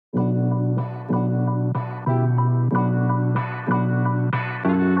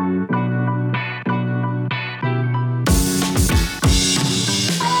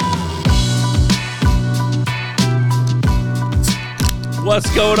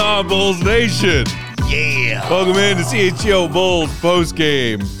What's going on, Bulls Nation? Yeah. Welcome in to CHGO Bulls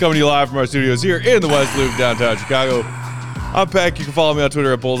postgame. Coming to you live from our studios here in the West Loop, downtown Chicago. I'm Peck. You can follow me on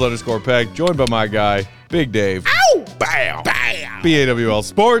Twitter at Bulls_Peck. Joined by my guy, Big Dave. Ow! Bam! Bam! BAWL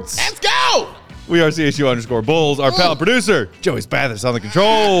Sports. Let's go! We are CHGO_Bulls. Our pal producer, Joey Spathis on the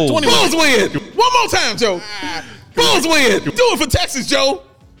controls. Bulls win! One more time, Joe. Bulls win! Do it for Texas, Joe.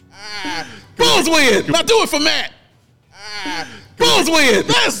 Bulls win! Now do it for Matt. Bulls win!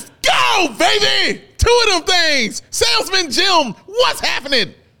 Let's go, baby! 2 of them things. Salesman Jim, what's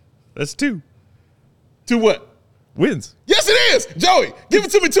happening? That's 2. 2 what? Wins. Yes, it is. Joey, give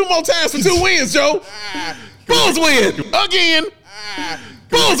it to me 2 more times for 2 wins, Joe. Bulls win. Again.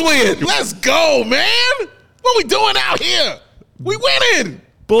 Bulls win. Let's go, man. What we doing out here? We winning.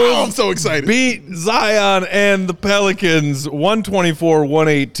 Bulls I'm so excited. Beat Zion and the Pelicans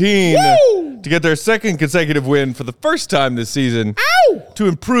 124-118 to get their second consecutive win for the first time this season. Ow! To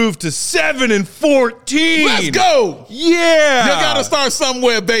improve to 7-14. Let's go. Yeah. You got to start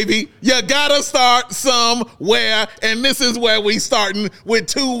somewhere, baby. You got to start somewhere, and this is where we starting with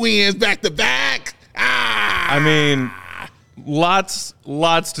 2 wins back to back. I mean, lots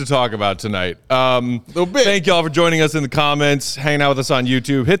to talk about tonight. Little bit. Thank y'all for joining us in the comments, hanging out with us on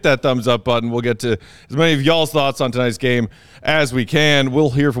YouTube. Hit that thumbs up button. We'll get to as many of y'all's thoughts on tonight's game as we can.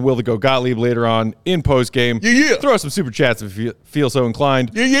 We'll hear from Will the Go Gottlieb later on in post game. Yeah. Throw us some super chats if you feel so inclined.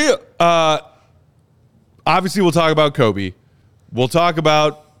 Yeah. Obviously, we'll talk about Coby. We'll talk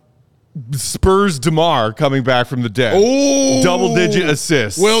about Spurs DeMar coming back from the dead. Ooh. Double-digit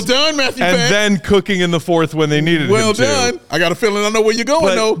assists. Well done, Matthew. And Peck. then cooking in the fourth when they needed him Well to. done. I got a feeling I know where you're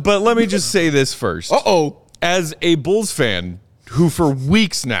going, though. But let me just say this first. Uh-oh. As a Bulls fan who for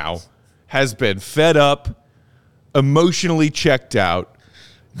weeks now has been fed up, emotionally checked out,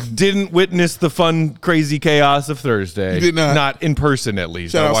 didn't witness the fun, crazy chaos of Thursday. You did not. Not in person, at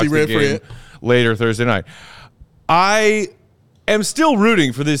least. Shout I out watched to the Red game Fred. later Thursday night. I am still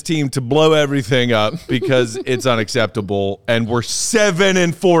rooting for this team to blow everything up because it's unacceptable, and we're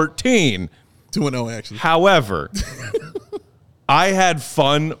 7-14. 2-0, actually. However, I had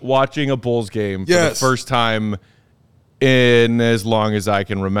fun watching a Bulls game for the first time in as long as I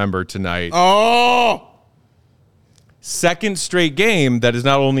can remember tonight. Oh! Second straight game that is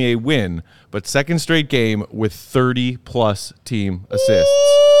not only a win, but second straight game with 30-plus team assists.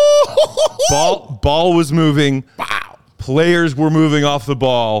 Ball was moving. Wow. Players were moving off the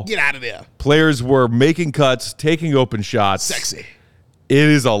ball. Get out of there. Players were making cuts, taking open shots. Sexy. It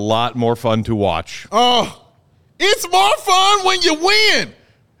is a lot more fun to watch. Oh, it's more fun when you win.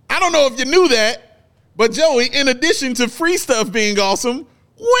 I don't know if you knew that, but Joey, in addition to free stuff being awesome,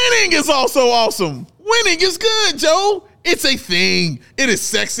 winning is also awesome. Winning is good, Joe. It's a thing. It is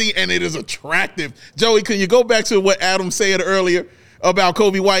sexy and it is attractive. Joey, can you go back to what Adam said earlier about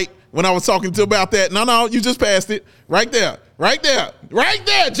Coby White when I was talking to about that? No, you just passed it. Right there,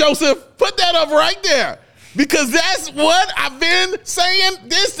 Joseph. Put that up right there. Because that's what I've been saying.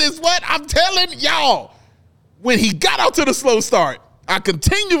 This is what I'm telling y'all. When he got out to the slow start, I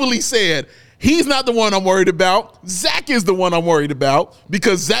continually said, he's not the one I'm worried about. Zach is the one I'm worried about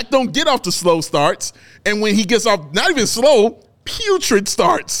because Zach don't get off the slow starts. And when he gets off, not even slow, putrid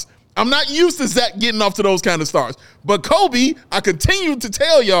starts. I'm not used to Zach getting off to those kind of starts. But Coby, I continue to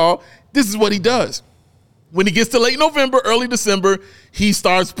tell y'all, this is what he does. When he gets to late November, early December, he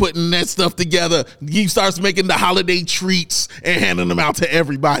starts putting that stuff together. He starts making the holiday treats and handing them out to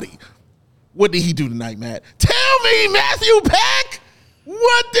everybody. What did he do tonight, Matt? Tell me, Matthew Peck,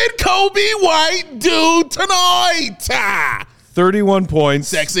 what did Coby White do tonight? 31 points.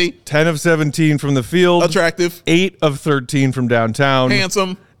 Sexy. 10 of 17 from the field. Attractive. 8 of 13 from downtown.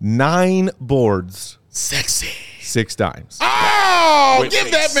 Handsome. 9 boards. Sexy. 6 dimes. Oh, With give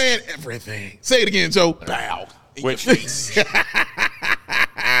face. that man everything. Say it again, Joe. Bow. With face.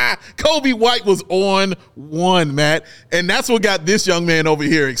 Coby White was on one, Matt. And that's what got this young man over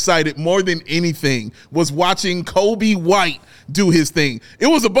here excited more than anything was watching Coby White do his thing. It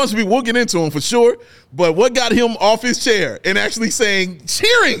was a bunch of people, we'll get into him for sure, but what got him off his chair and actually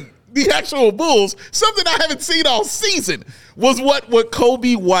cheering the actual Bulls, something I haven't seen all season, was what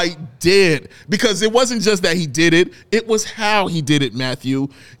Coby White did. Because it wasn't just that he did it, it was how he did it, Matthew.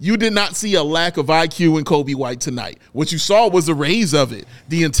 You did not see a lack of IQ in Coby White tonight. What you saw was a raise of it.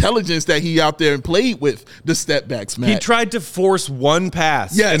 The intelligence that he out there and played with, the step backs, Matt. He tried to force one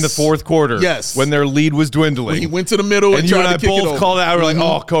pass Yes. in the fourth quarter Yes. when their lead was dwindling. When he went to the middle and you and tried I to kick it both over. called out. We're like,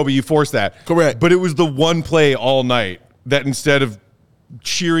 oh, Coby, you forced that. Correct. But it was the one play all night that instead of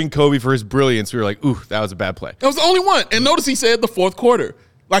cheering Coby for his brilliance, we were like, ooh, that was a bad play. That was the only one. And notice he said the fourth quarter.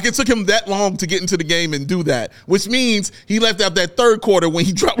 Like, it took him that long to get into the game and do that, which means he left out that third quarter when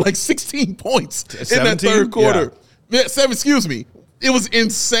he dropped like 16 points 17? In that third quarter. Yeah, 7, excuse me. It was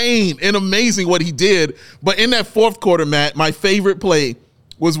insane and amazing what he did. But in that fourth quarter, Matt, my favorite play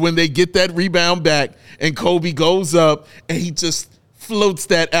was when they get that rebound back and Coby goes up and he just floats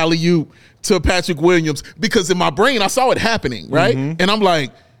that alley-oop to Patrick Williams, because in my brain I saw it happening, right? And I'm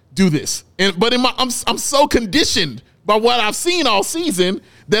like, do this. But I'm so conditioned by what I've seen all season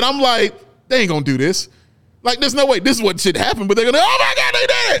that I'm like, they ain't gonna do this. Like, there's no way this is what should happen, but they're gonna, oh my God, they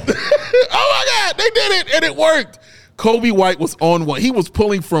did it. Oh my God, they did it, and it worked. Coby White was on one. He was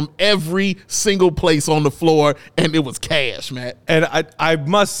pulling from every single place on the floor, and it was cash, Matt. And I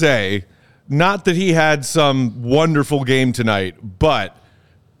must say, not that he had some wonderful game tonight, but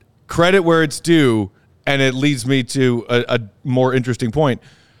credit where it's due, and it leads me to a more interesting point.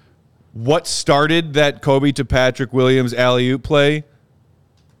 What started that Coby to Patrick Williams alley-oop play?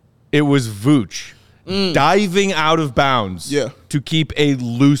 It was Vooch diving out of bounds to keep a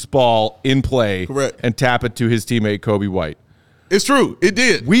loose ball in play. Correct. And tap it to his teammate Coby White. It's true. It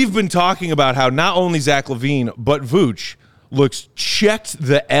did. We've been talking about how not only Zach LaVine, but Vooch looks checked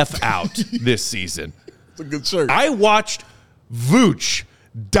the F out this season. It's a good shirt. I watched Vooch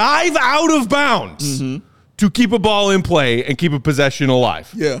dive out of bounds to keep a ball in play and keep a possession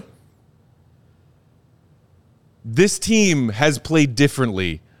alive. Yeah. This team has played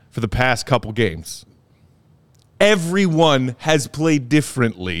differently for the past couple games. Everyone has played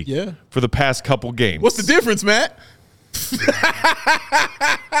differently for the past couple games. What's the difference, Matt?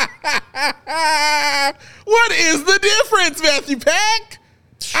 What is the difference, Matthew Pack?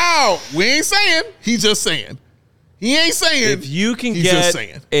 Oh, we ain't saying. He's just saying. He ain't saying. If you can get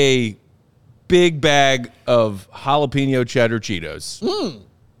a big bag of jalapeno cheddar Cheetos,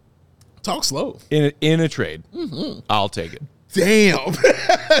 talk slow, in a trade, I'll take it. Damn,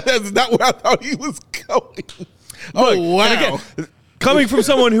 that's not where I thought he was going. Oh, wow. Again, coming from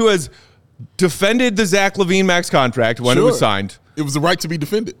someone who has defended the Zach LaVine max contract when it was signed. It was the right to be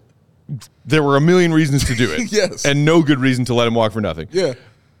defended. There were a million reasons to do it. Yes. And no good reason to let him walk for nothing. Yeah.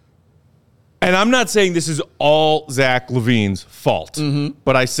 And I'm not saying this is all Zach LaVine's fault,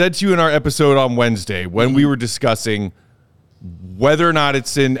 but I said to you in our episode on Wednesday when we were discussing whether or not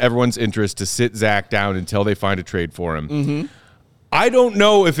it's in everyone's interest to sit Zach down until they find a trade for him. I don't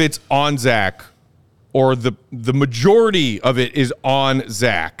know if it's on Zach or the majority of it is on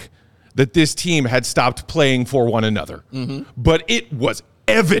Zach that this team had stopped playing for one another. But it was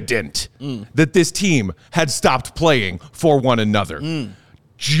evident that this team had stopped playing for one another.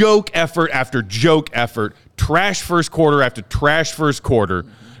 Joke effort after joke effort, trash first quarter after trash first quarter,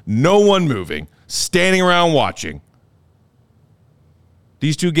 no one moving, standing around watching.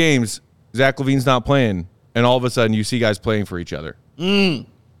 These two games, Zach LaVine's not playing, and all of a sudden you see guys playing for each other. I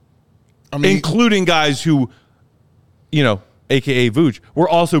mean, including guys who, a.k.a. Vooch, were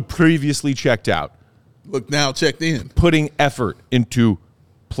also previously checked out. Look, now checked in. Putting effort into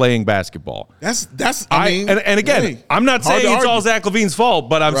playing basketball. I mean, again, I'm not saying it's all Zach LaVine's fault,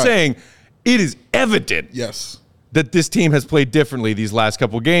 but I'm saying it is evident that this team has played differently these last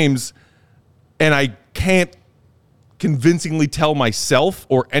couple games, and I can't convincingly tell myself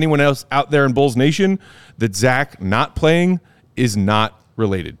or anyone else out there in Bulls Nation that Zach not playing is not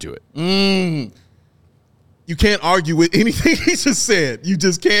related to it. You can't argue with anything he just said. You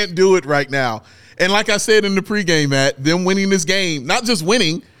just can't do it right now. And like I said in the pregame, Matt, them winning this game, not just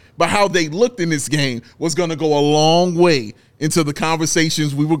winning, but how they looked in this game was going to go a long way into the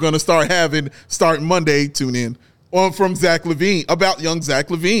conversations we were going to start having starting Monday, tune in, from Zach LaVine, about young Zach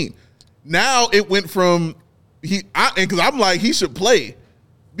LaVine. Now it went from, because I'm like, he should play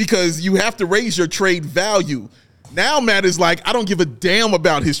because you have to raise your trade value. Now Matt is like, I don't give a damn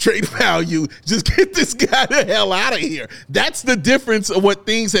about his trade value. Just get this guy the hell out of here. That's the difference of what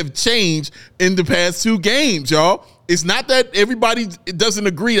things have changed in the past two games, y'all. It's not that everybody doesn't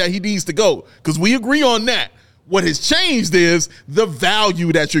agree that he needs to go, because we agree on that. What has changed is the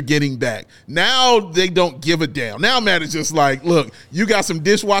value that you're getting back. Now they don't give a damn. Now Matt is just like, look, you got some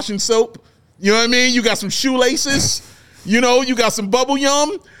dishwashing soap. You know what I mean? You got some shoelaces. You got some bubble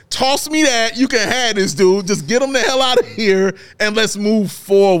yum. Toss me that. You can have this dude. Just get him the hell out of here and let's move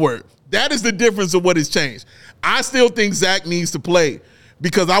forward. That is the difference of what has changed. I still think Zach needs to play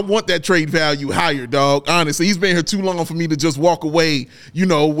because I want that trade value higher, dog. Honestly, he's been here too long for me to just walk away,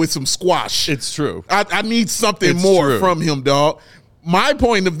 with some squash. It's true. I need something more from him, dog. My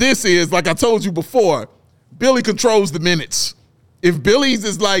point of this is, like I told you before, Billy controls the minutes. If Billy's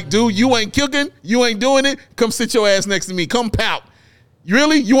is like, dude, you ain't kicking, you ain't doing it, come sit your ass next to me. Come pout.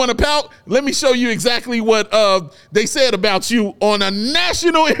 Really? You want to pout? Let me show you exactly what they said about you on a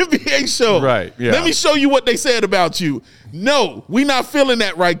national NBA show. Right, yeah. Let me show you what they said about you. No, we're not feeling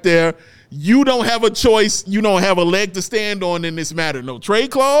that right there. You don't have a choice. You don't have a leg to stand on in this matter. No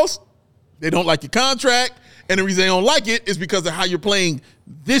trade clause. They don't like your contract. And the reason they don't like it is because of how you're playing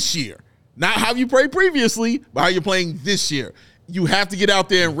this year. Not how you played previously, but how you're playing this year. You have to get out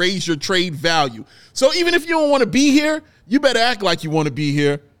there and raise your trade value. So even if you don't want to be here, you better act like you want to be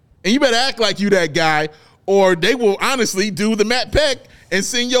here. And you better act like you that guy, or they will honestly do the Matt Peck and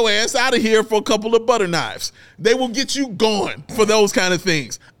send your ass out of here for a couple of butter knives. They will get you gone for those kind of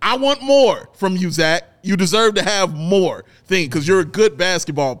things. I want more from you, Zach. You deserve to have more things because you're a good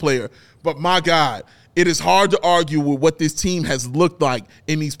basketball player. But my God, it is hard to argue with what this team has looked like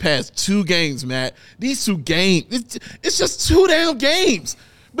in these past 2 games, Matt. These 2 games, it's just 2 damn games.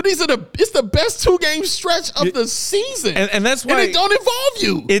 But it's the best 2-game stretch of the season. And that's why. And it don't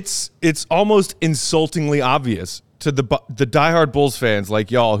involve you. It's almost insultingly obvious to the diehard Bulls fans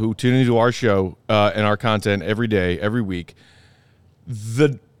like y'all who tune into our show and our content every day, every week,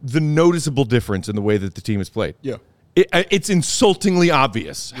 the noticeable difference in the way that the team is played. Yeah. It's insultingly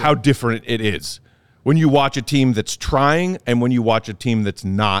obvious how different it is when you watch a team that's trying and when you watch a team that's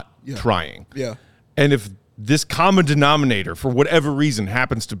not trying. Yeah. And if this common denominator, for whatever reason,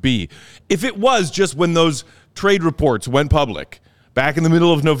 happens to be, if it was just when those trade reports went public back in the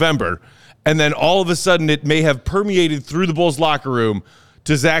middle of November, and then all of a sudden it may have permeated through the Bulls locker room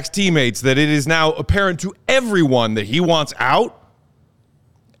to Zach's teammates that it is now apparent to everyone that he wants out,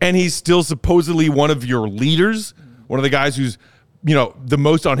 and he's still supposedly one of your leaders, one of the guys who's, you know, the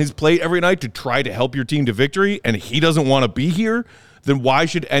most on his plate every night to try to help your team to victory, and he doesn't want to be here, then why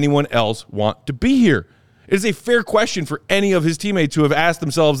should anyone else want to be here? It is a fair question for any of his teammates who have asked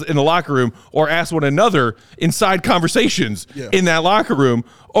themselves in the locker room or asked one another inside conversations in that locker room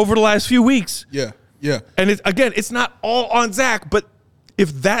over the last few weeks. Yeah. And it's not all on Zach, but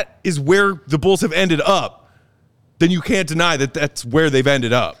if that is where the Bulls have ended up, then you can't deny that that's where they've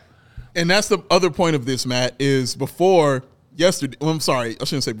ended up. And that's the other point of this, Matt, is yesterday, well, I'm sorry, I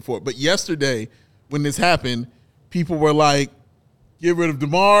shouldn't say before, but yesterday when this happened, people were like, get rid of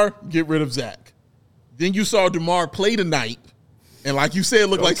DeMar, get rid of Zach. Then you saw DeMar play tonight, and like you said, it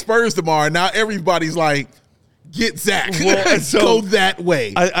looked like Spurs DeMar. Now everybody's like, get Zach. Well, so go that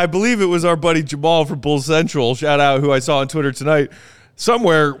way. I believe it was our buddy Jamal from Bulls Central, shout out, who I saw on Twitter tonight,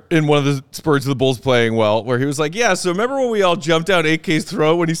 somewhere in one of the spurts of the Bulls playing well, where he was like, yeah, so remember when we all jumped out AK's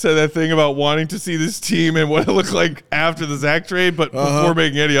throat when he said that thing about wanting to see this team and what it looked like after the Zach trade, but before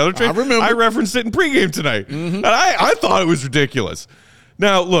making any other trade? I remember. I referenced it in pregame tonight. Mm-hmm. And I thought it was ridiculous.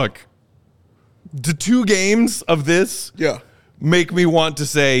 Now, look, the 2 games of this make me want to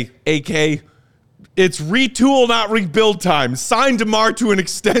say, AK, it's retool, not rebuild time. Sign DeMar to an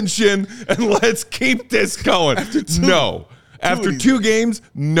extension, and let's keep this going. After 2 games,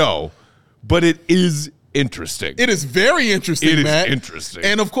 no. But it is interesting. It is very interesting, Matt. It is interesting.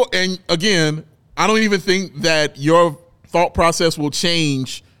 And of course, and again, I don't even think that your thought process will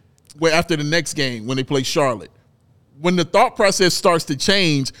change after the next game when they play Charlotte. When the thought process starts to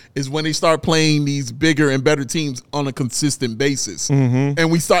change is when they start playing these bigger and better teams on a consistent basis.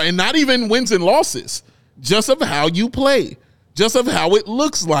 Mm-hmm. And not even wins and losses, just of how you play, just of how it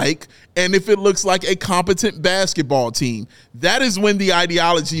looks like, and if it looks like a competent basketball team. That is when the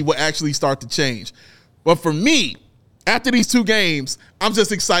ideology will actually start to change. But for me, after these 2 games, I'm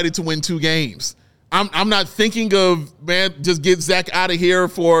just excited to win 2 games. I'm not thinking of, man, just get Zach out of here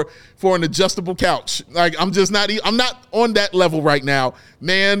for an adjustable couch. Like, I'm not on that level right now.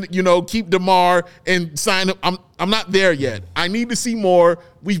 Man, keep DeMar and sign him. I'm not there yet. I need to see more.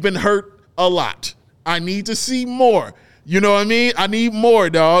 We've been hurt a lot. I need to see more. You know what I mean? I need more,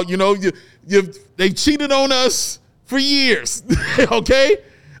 dog. They cheated on us for years, okay?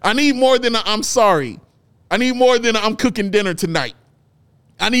 I need more than I'm sorry. I need more than I'm cooking dinner tonight.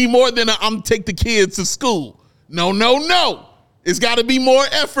 I need more than I'm take the kids to school. No. It's got to be more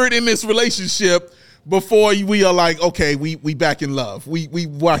effort in this relationship before we are like, okay, we back in love. We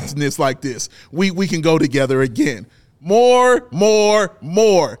watching this like this. We can go together again. More.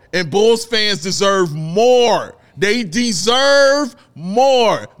 And Bulls fans deserve more. They deserve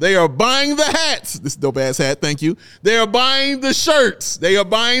more. They are buying the hats. This dope-ass hat, thank you. They are buying the shirts. They are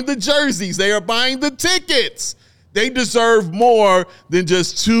buying the jerseys. They are buying the tickets. They deserve more than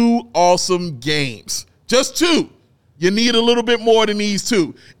just 2 awesome games. Just 2. You need a little bit more than these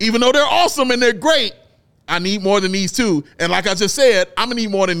 2. Even though they're awesome and they're great, I need more than these 2. And like I just said, I'm going to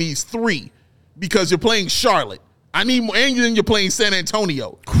need more than these 3 because you're playing Charlotte. I need more, and then you're playing San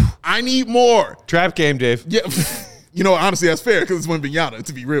Antonio. I need more. Trap game, Dave. Yeah. You know, honestly, that's fair because it's Wembanyama,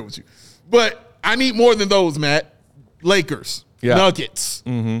 to be real with you. But I need more than those, Matt. Lakers, Nuggets,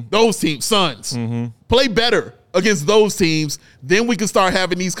 those teams, Suns. Play better against those teams. Then we can start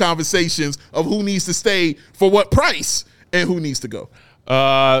having these conversations of who needs to stay for what price and who needs to go.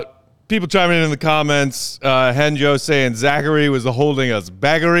 People chiming in the comments. Henjo saying Zachary was holding us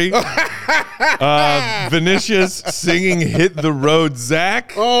baggery. Vinicius singing "Hit the Road,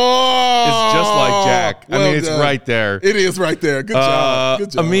 Zach." Oh, it's just like Jack. Well I mean, it's done. right there. It is right there. Good job.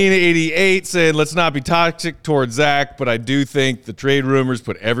 Good job. Amin88 saying, "Let's not be toxic towards Zach, but I do think the trade rumors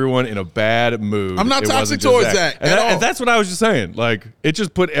put everyone in a bad mood." I'm not It toxic wasn't just towards Zach at all. And that's what I was just saying. Like, it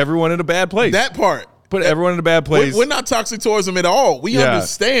just put everyone in a bad place. That part. Put everyone in a bad place. We're not toxic towards him at all. We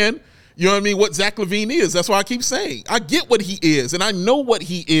understand, you know what I mean, what Zach LaVine is. That's why I keep saying. I get what he is, and I know what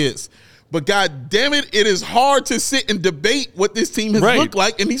he is. But God damn it, it is hard to sit and debate what this team has looked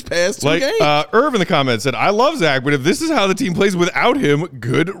like in these past two games. Irv in the comments said, "I love Zach, but if this is how the team plays without him,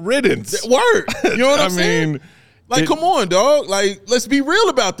 good riddance." Word. You know what I'm saying? Mean, like, come on, dog. Like, let's be real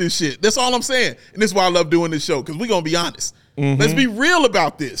about this shit. That's all I'm saying. And this is why I love doing this show, because we're going to be honest. Let's be real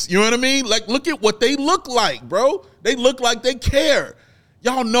about this. You know what I mean? Like, look at what they look like, bro. They look like they care.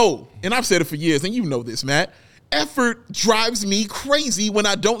 Y'all know, and I've said it for years, and you know this, Matt. Effort drives me crazy when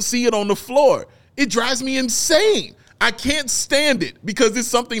I don't see it on the floor. It drives me insane. I can't stand it because it's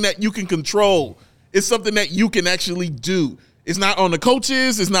something that you can control. It's something that you can actually do. It's not on the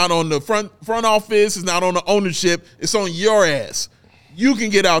coaches. It's not on the front office. It's not on the ownership. It's on your ass. You can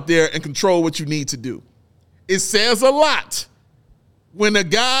get out there and control what you need to do. It says a lot when a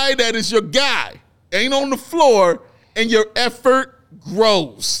guy that is your guy ain't on the floor and your effort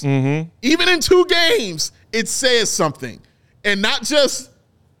grows. Even in 2 games, it says something. And not just,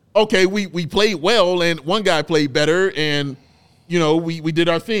 okay, we played well and one guy played better and, you know, we did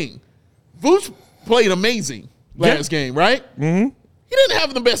our thing. Vooch played amazing last game, right? He didn't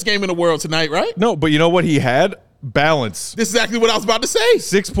have the best game in the world tonight, right? No, but you know what he had? Balance. This is exactly what I was about to say.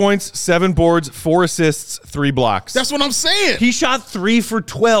 6 points, 7 boards, 4 assists, 3 blocks. That's what I'm saying. He shot 3 for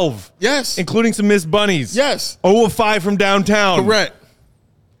 12. Yes. Including some missed bunnies. Yes. 0 of 5 from downtown. Correct.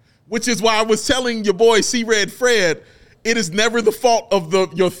 Which is why I was telling your boy C-Red Fred, it is never the fault of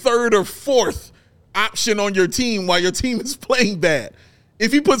your third or fourth option on your team while your team is playing bad.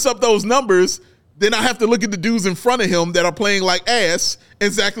 If he puts up those numbers, then I have to look at the dudes in front of him that are playing like ass,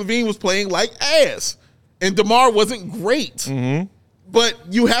 and Zach LaVine was playing like ass. And DeMar wasn't great. But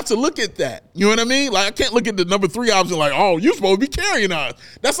you have to look at that. You know what I mean? Like, I can't look at the number 3 option like, oh, you're supposed to be carrying us.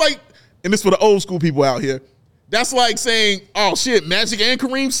 That's like, and this for the old school people out here, that's like saying, oh, shit, Magic and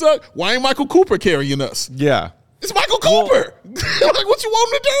Kareem suck. Why ain't Michael Cooper carrying us? Yeah. It's Michael Cooper. Like, what you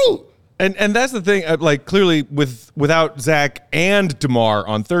want him to do? And that's the thing, like, clearly without Zach and DeMar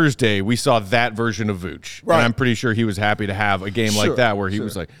on Thursday, we saw that version of Vooch. Right. And I'm pretty sure he was happy to have a game like that where he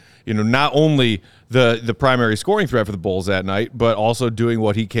was like, you know, not only the primary scoring threat for the Bulls that night, but also doing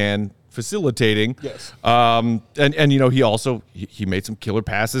what he can facilitating. Yes. And you know, he made some killer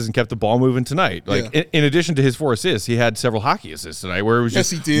passes and kept the ball moving tonight. Like, in addition to his 4 assists, he had several hockey assists tonight where it was just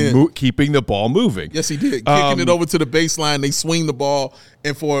keeping the ball moving. Yes, he did. Kicking it over to the baseline, they swing the ball,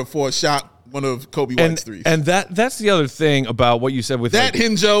 and for a shot, one of Coby White's threes. And that's the other thing about what you said with that,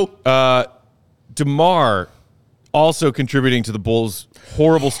 Henjo. DeMar also contributing to the Bulls'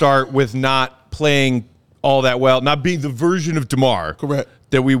 horrible start with not playing all that well, not being the version of DeMar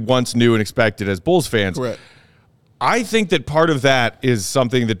that we once knew and expected as Bulls fans. Correct. I think that part of that is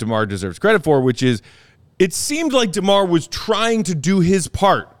something that DeMar deserves credit for, which is it seemed like DeMar was trying to do his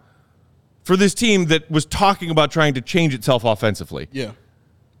part for this team that was talking about trying to change itself offensively. Yeah.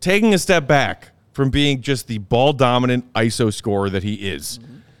 Taking a step back from being just the ball-dominant ISO scorer that he is.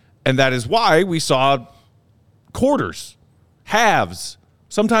 And that is why we saw quarters, halves,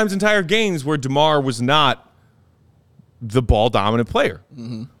 sometimes entire games where DeMar was not the ball-dominant player.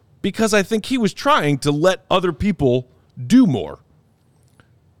 Because I think he was trying to let other people do more.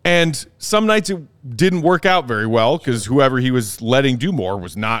 And some nights it didn't work out very well because whoever he was letting do more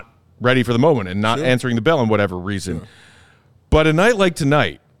was not ready for the moment and not answering the bell in whatever reason. But a night like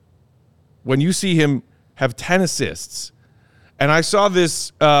tonight, when you see him have 10 assists, and I saw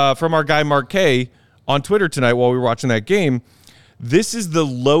this from our guy Mark K on Twitter tonight while we were watching that game, this is the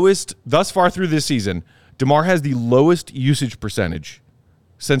lowest, thus far through this season, DeMar has the lowest usage percentage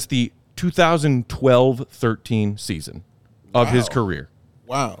since the 2012-13 season of his career.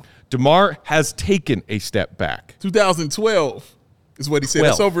 Wow. DeMar has taken a step back. 2012 is what he said.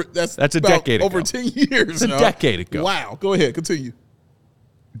 That's a decade ago. Over 10 years. It's a decade ago. Wow. Go ahead. Continue.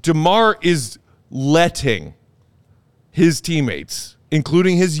 DeMar is letting his teammates,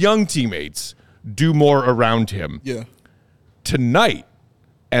 including his young teammates, do more around him. Yeah. Tonight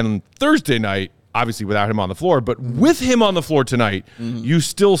and Thursday night, obviously without him on the floor, but with him on the floor tonight, you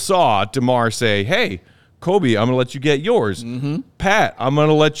still saw DeMar say, hey, Coby, I'm going to let you get yours. Pat, I'm going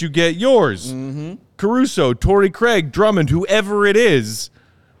to let you get yours. Caruso, Torrey Craig, Drummond, whoever it is,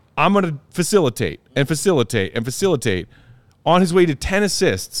 I'm going to facilitate and facilitate and facilitate on his way to 10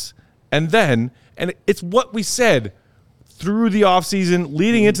 assists. And then, and it's what we said through the offseason,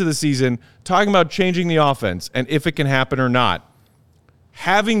 leading into the season, talking about changing the offense and if it can happen or not.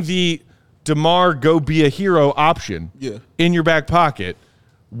 Having the DeMar go be a hero option in your back pocket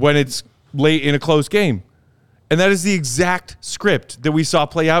when it's late in a close game. And that is the exact script that we saw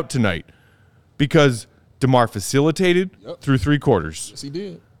play out tonight because DeMar facilitated through 3 quarters. Yes, he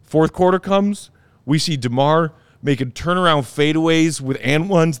did. Fourth quarter comes, we see DeMar making turnaround fadeaways with and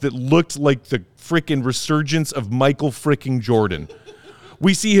ones that looked like the freaking resurgence of Michael freaking Jordan.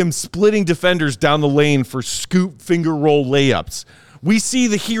 We see him splitting defenders down the lane for scoop finger roll layups. We see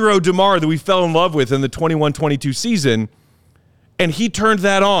the hero DeMar that we fell in love with in the 21-22 season, and he turned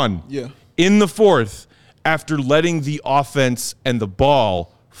that on in the fourth after letting the offense and the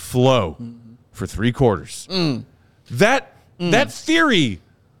ball flow for 3 quarters. That theory,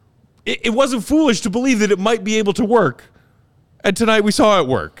 it wasn't foolish to believe that it might be able to work, and tonight we saw it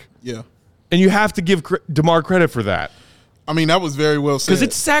work. Yeah. And you have to give DeMar credit for that. I mean, that was very well said. Because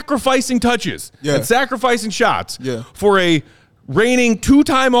it's sacrificing touches and sacrificing shots for a reigning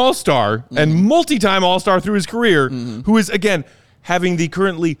 2-time All-Star and multi-time All-Star through his career, who is, again, having the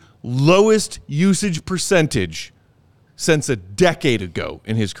currently lowest usage percentage since a decade ago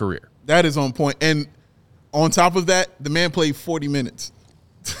in his career. That is on point. And on top of that, the man played 40 minutes.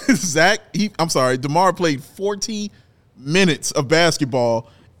 DeMar played 40 minutes of basketball,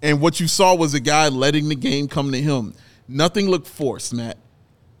 and what you saw was a guy letting the game come to him. Nothing looked forced, Matt.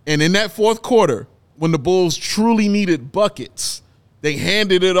 And in that fourth quarter, when the Bulls truly needed buckets, they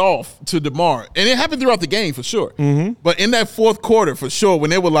handed it off to DeMar. And it happened throughout the game for sure. But in that fourth quarter, for sure,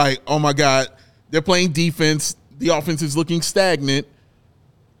 when they were like, oh, my God, they're playing defense, the offense is looking stagnant,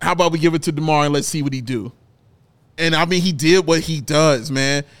 how about we give it to DeMar and let's see what he do? And, I mean, he did what he does,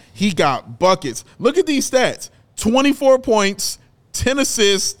 man. He got buckets. Look at these stats. 24 points, 10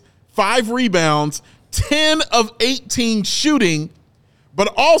 assists, 5 rebounds, 10 of 18 shooting,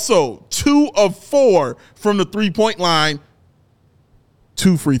 but also 2 of 4 from the three-point line,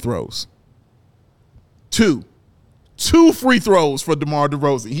 2 free throws. 2 free throws for DeMar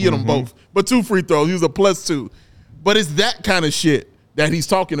DeRozan. He hit them both, but 2 free throws. He was a +2. But it's that kind of shit that he's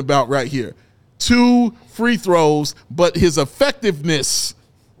talking about right here. 2 free throws, but his effectiveness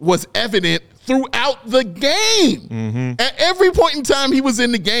was evident throughout the game. At every point in time he was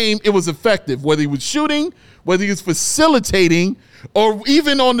in the game, it was effective, whether he was shooting, whether he was facilitating, or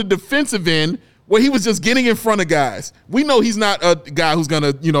even on the defensive end where he was just getting in front of guys. We know he's not a guy who's going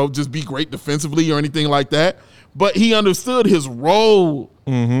to, just be great defensively or anything like that, but he understood his role.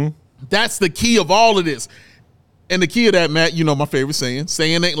 That's the key of all of this. And the key of that, Matt, my favorite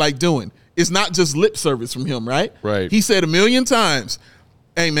saying ain't like doing. It's not just lip service from him, right? Right. He said 1,000,000 times,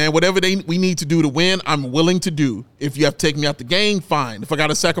 hey, man, whatever we need to do to win, I'm willing to do. If you have to take me out the game, fine. If I got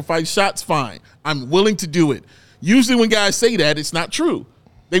to sacrifice shots, fine. I'm willing to do it. Usually when guys say that, it's not true.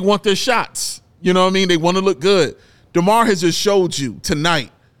 They want their shots. You know what I mean? They want to look good. DeMar has just showed you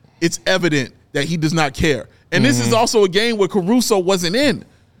tonight, it's evident that he does not care. And this is also a game where Caruso wasn't in.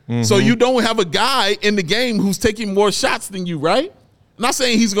 So you don't have a guy in the game who's taking more shots than you, right? I'm not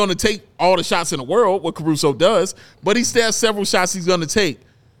saying he's going to take all the shots in the world, what Caruso does, but he still has several shots he's going to take.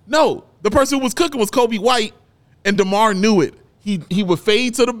 No, the person who was cooking was Coby White, and DeMar knew it. He would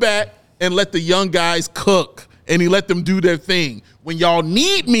fade to the back and let the young guys cook, and he let them do their thing. When y'all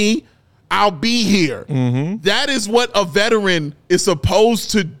need me, I'll be here. That is what a veteran is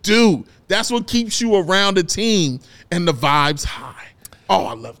supposed to do. That's what keeps you around the team and the vibes high. Oh,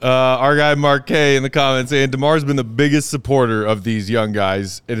 I love it. Our guy Mark K in the comments saying DeMar's been the biggest supporter of these young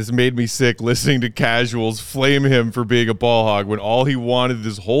guys. It has made me sick listening to casuals flame him for being a ball hog when all he wanted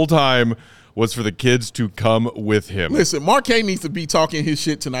this whole time was for the kids to come with him. Listen, Mark K needs to be talking his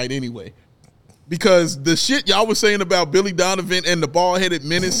shit tonight anyway, because the shit y'all was saying about Billy Donovan and the ball-headed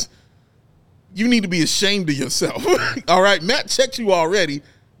menace, you need to be ashamed of yourself. All right, Matt checked you already,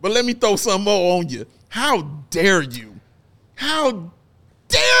 but let me throw some more on you. How dare you? How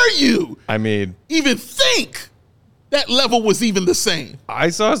dare you? I mean, even think that level was even the same. I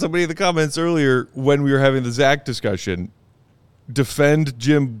saw somebody in the comments earlier when we were having the Zach discussion defend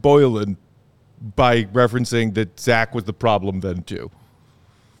Jim Boylan by referencing that Zach was the problem then too.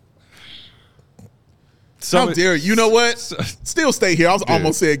 How dare you? You know what? Still stay here. I was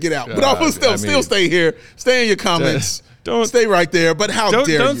almost saying get out, but I will still stay here. Stay in your comments. Don't stay right there. But how dare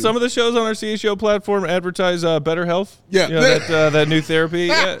you? Don't some of the shows on our CHGO platform advertise Better Health? Yeah, that new therapy.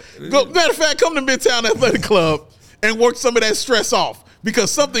 Matter of fact, come to Midtown Athletic Club and work some of that stress off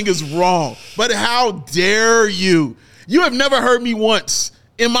because something is wrong. But how dare you? You have never heard me once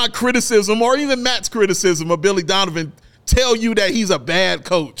in my criticism or even Matt's criticism of Billy Donovan tell you that he's a bad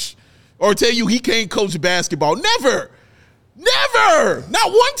coach or tell you he can't coach basketball. Never.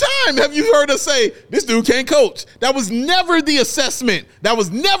 Not one time have you heard us say, this dude can't coach. That was never the assessment. That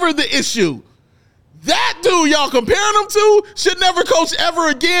was never the issue. That dude y'all comparing him to should never coach ever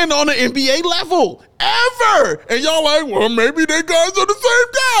again on an NBA level. Ever. And y'all like, well, maybe they guys are the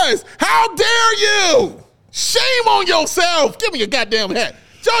same guys. How dare you? Shame on yourself. Give me a goddamn hat.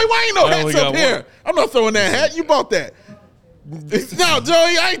 Joey, why ain't no hats up here? I'm not throwing that hat. You bought that. No,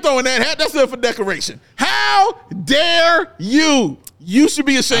 Joey, I ain't throwing that hat. That's up for decoration. How dare you? You should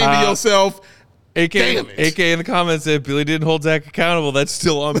be ashamed of yourself. AK in the comments said Billy didn't hold Zach accountable. That's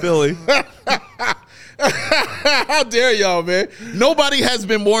still on Billy. How dare y'all, man? Nobody has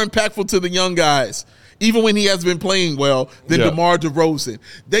been more impactful to the young guys, even when he has been playing well, than DeMar DeRozan.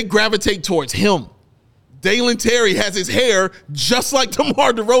 They gravitate towards him. Dalen Terry has his hair just like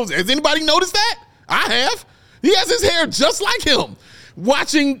DeMar DeRozan. Has anybody noticed that? I have. He has his hair just like him.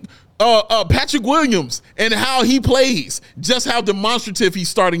 Watching Patrick Williams and how he plays, just how demonstrative he's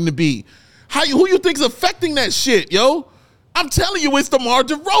starting to be. Who you think's affecting that shit, yo? I'm telling you, it's DeMar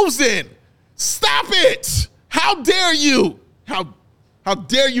DeRozan. Stop it. How dare you? How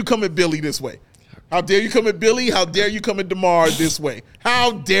dare you come at Billy this way? How dare you come at Billy? How dare you come at DeMar this way?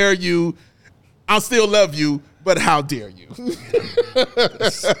 How dare you? I still love you, but how dare you?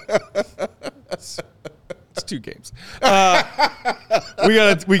 It's 2 games. We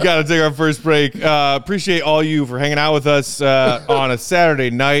gotta take our first break. Appreciate all you for hanging out with us on a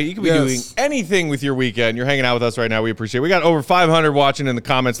Saturday night. You can be doing anything with your weekend. You're hanging out with us right now. We appreciate it. We got over 500 watching in the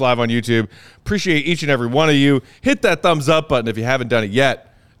comments live on YouTube. Appreciate each and every one of you. Hit that thumbs up button if you haven't done it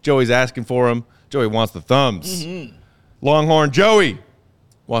yet. Joey's asking for them. Joey wants the thumbs. Mm-hmm. Longhorn Joey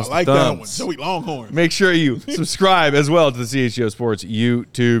wants the thumbs. That one. Joey Longhorn. Make sure you subscribe as well to the CHGO Sports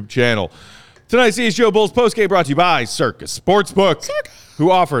YouTube channel. Tonight's CHGO Bulls postgame brought to you by Circus Sportsbook,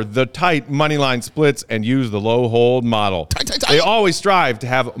 who offer the tight moneyline splits and use the low hold model. Tight. They always strive to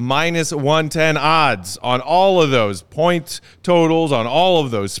have minus 110 odds on all of those point totals, on all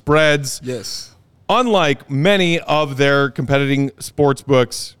of those spreads. Yes. Unlike many of their competing sports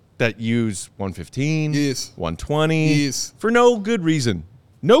books that use 115, 120, for no good reason.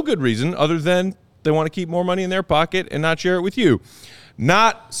 No good reason other than they want to keep more money in their pocket and not share it with you.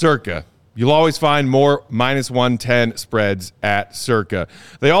 Not Circa. You'll always find more minus 110 spreads at Circa.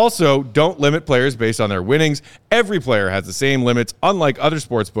 They also don't limit players based on their winnings. Every player has the same limits, unlike other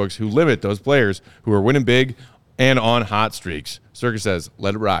sports books who limit those players who are winning big and on hot streaks. Circa says,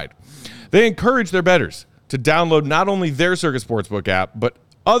 let it ride. They encourage their bettors to download not only their Circa Sportsbook app, but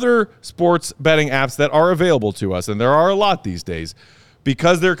other sports betting apps that are available to us, and there are a lot these days,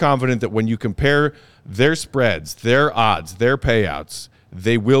 because they're confident that when you compare their spreads, their odds, their payouts,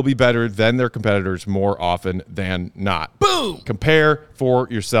 they will be better than their competitors more often than not. Boom! Compare for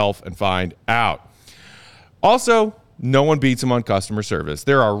yourself and find out. Also, no one beats them on customer service.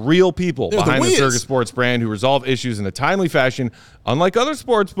 There are real people behind the Circa Sports brand who resolve issues in a timely fashion, unlike other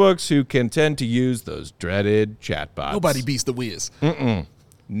sports books who can tend to use those dreaded chatbots. Nobody beats the Wiz.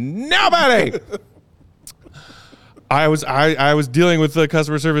 Nobody! I was dealing with the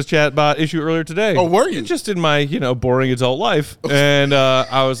customer service chatbot issue earlier today. Oh, were you? Just in my, boring adult life. And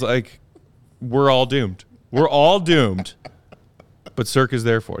I was like, we're all doomed. We're all doomed. But Circa's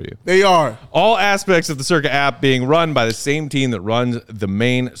there for you. They are. All aspects of the Circa app being run by the same team that runs the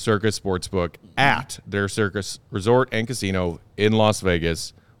main Circa Sportsbook at their Circus Resort and Casino in Las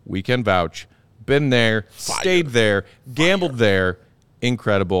Vegas. We can vouch. Been there, stayed there, gambled there.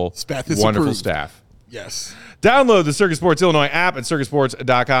 Incredible, wonderful staff. Yes. Download the Circa Sports Illinois app at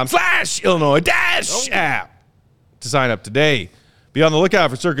circusports.com/Illinois-app to sign up today. Be on the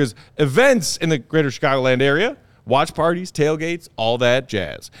lookout for Circa's events in the greater Chicagoland area. Watch parties, tailgates, all that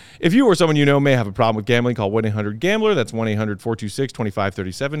jazz. If you or someone you know may have a problem with gambling, call 1-800-GAMBLER. That's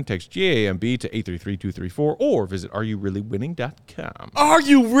 1-800-426-2537. Text GAMB to 833-234 or visit areyourreallywinning.com. Are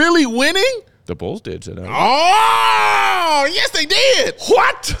you really winning? The Bulls did tonight. Oh, yes, they did.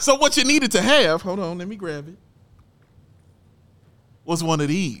 What? So what you needed to have, hold on, let me grab it, was one of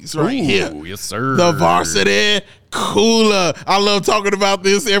these right here. Yes, sir. The Varsity Cooler. I love talking about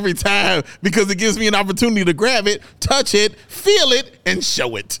this every time because it gives me an opportunity to grab it, touch it, feel it, and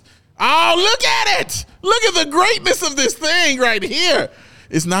show it. Oh, look at it. Look at the greatness of this thing right here.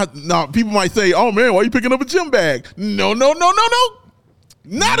 It's not, no, people might say, oh, man, why are you picking up a gym bag? No.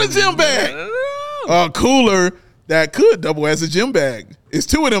 Not a gym bag. A cooler that could double as a gym bag. It's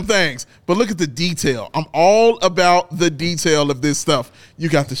two of them things. But look at the detail. I'm all about the detail of this stuff. You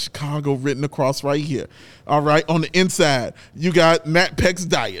got the Chicago written across right here. All right, on the inside, you got Matt Peck's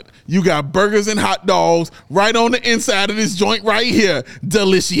diet. You got burgers and hot dogs right on the inside of this joint right here.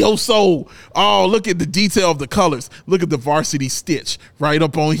 Delicioso. Oh, look at the detail of the colors. Look at the varsity stitch right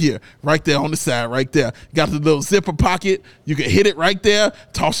up on here, right there on the side, right there. Got the little zipper pocket. You can hit it right there,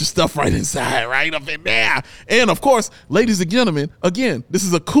 toss your stuff right inside, right up in there. And, of course, ladies and gentlemen, again, this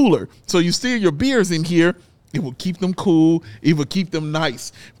is a cooler. So you steer your beers in here. It will keep them cool. It will keep them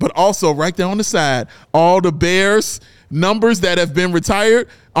nice. But also right there on the side, all the Bears numbers that have been retired,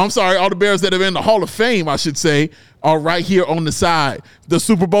 all the Bears that have been in the Hall of Fame, I should say, are right here on the side. The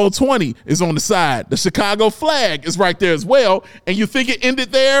Super Bowl 20 is on the side. The Chicago flag is right there as well. And you think it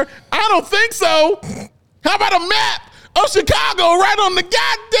ended there? I don't think so. How about a map of Chicago right on the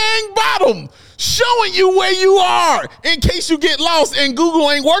goddamn bottom, showing you where you are in case you get lost and Google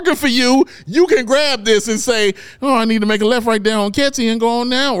ain't working for you? You can grab this and say, oh, I need to make a left right there on Ketty and go on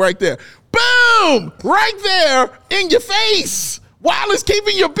now right there. Boom! Right there in your face while it's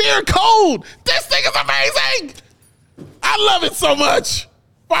keeping your beer cold. This thing is amazing. I love it so much.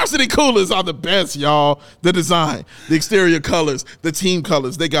 Varsity coolers are the best, y'all. The design, the exterior colors, the team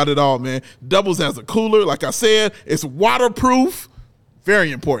colors, they got it all, man. Doubles as a cooler. Like I said, it's waterproof.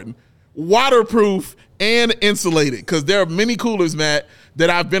 Very important. Waterproof and insulated, because there are many coolers, Matt, that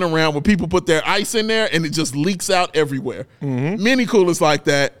I've been around where people put their ice in there and it just leaks out everywhere. Mm-hmm. Many coolers like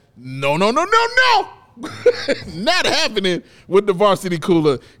that. No. Not happening with the Varsity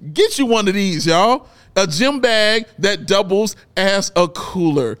cooler. Get you one of these, y'all. A gym bag that doubles as a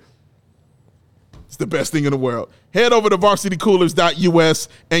cooler. It's the best thing in the world. Head over to varsitycoolers.us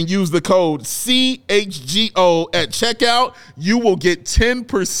and use the code CHGO at checkout. You will get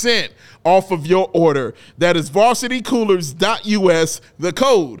 10% off of your order. That is varsitycoolers.us. The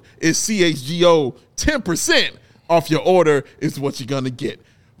code is CHGO. 10% off your order is what you're going to get.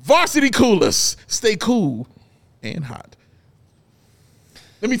 Varsity Coolers. Stay cool and hot.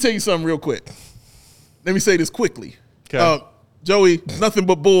 Let me tell you something real quick. Let me say this quickly. Okay. Joey, Nothing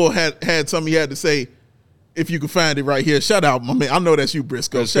But Bull had something he had to say. If you can find it right here. Shout out, my man. I know that's you,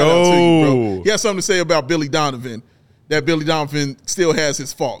 Briscoe. Shout out to you, bro. He has something to say about Billy Donovan, that Billy Donovan still has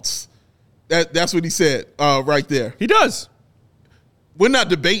his faults. That's what he said right there. He does. We're not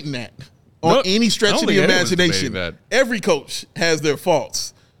debating that on any stretch of the imagination. Every coach has their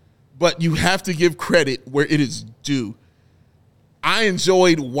faults, but you have to give credit where it is due. I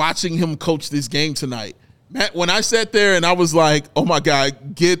enjoyed watching him coach this game tonight. Matt, when I sat there and I was like, oh, my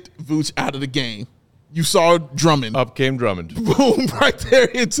God, get Vooch out of the game. You saw Drummond. Up came Drummond. Boom, right there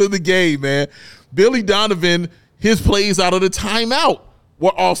into the game, man. Billy Donovan, his plays out of the timeout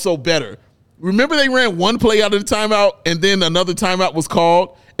were also better. Remember they ran one play out of the timeout and then another timeout was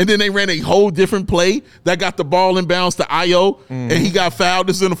called, and then they ran a whole different play that got the ball inbounds to Io, and he got fouled.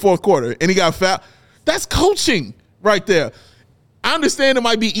 This is in the fourth quarter, and he got fouled. That's coaching right there. I understand it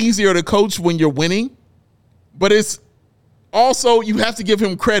might be easier to coach when you're winning, but it's also, you have to give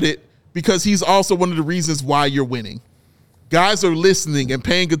him credit because he's also one of the reasons why you're winning. Guys are listening and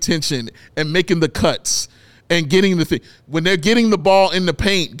paying attention and making the cuts and getting the thing. When they're getting the ball in the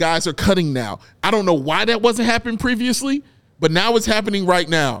paint, guys are cutting now. I don't know why that wasn't happening previously, but now it's happening right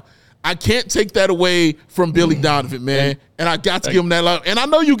now. I can't take that away from Billy Donovan, man. And I got to give him that love. And I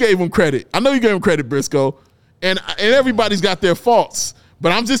know you gave him credit. I know you gave him credit, Briscoe. And everybody's got their faults.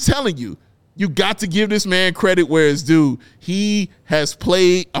 But I'm just telling you, you got to give this man credit where it's due. He has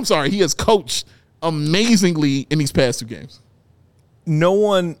coached amazingly in these past two games. No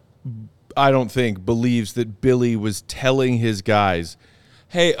one, I don't think, believes that Billy was telling his guys,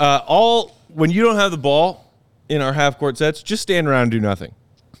 hey, when you don't have the ball in our half-court sets, just stand around and do nothing.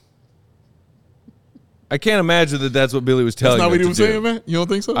 I can't imagine that that's what Billy was telling them to do. That's not what he was saying, man? You don't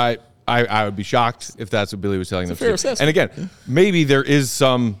think so? I would be shocked if that's what Billy was telling them to do. Assessment. And again, maybe there is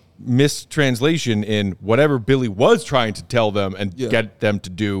some mistranslation in whatever Billy was trying to tell them and get them to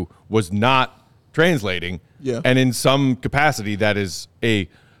do was not translating. Yeah. And in some capacity, that is a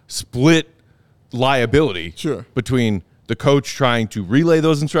split liability between the coach trying to relay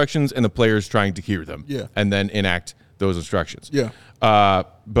those instructions and the players trying to hear them and then enact those instructions. Yeah.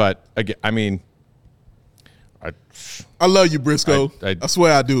 But again, I mean, I love you, Briscoe. I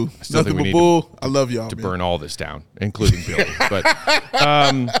swear I do. Nothing But Bull. I love y'all, to man. burn all this down, including Billy. But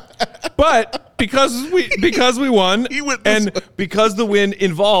But because we won, and because the win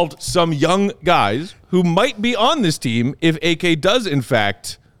involved some young guys who might be on this team if AK does, in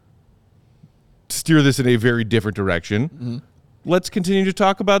fact, steer this in a very different direction, let's continue to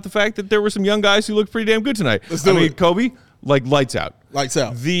talk about the fact that there were some young guys who looked pretty damn good tonight. Coby, like lights out. Lights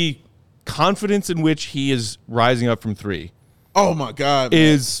out. The confidence in which he is rising up from three. Oh, my God.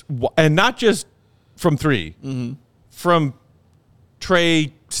 Man. And not just from three, from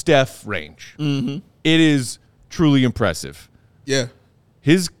Trey, Steph range. It is truly impressive. Yeah.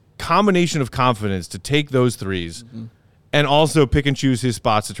 His combination of confidence to take those threes and also pick and choose his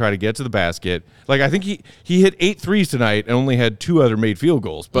spots to try to get to the basket. Like, I think he hit 8 threes tonight and only had 2 other made field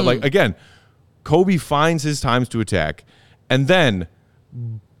goals. But, like, again, Coby finds his times to attack. And then,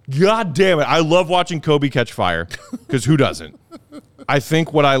 God damn it, I love watching Coby catch fire, because who doesn't? I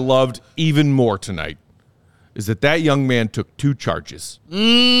think what I loved even more tonight is that young man took 2 charges.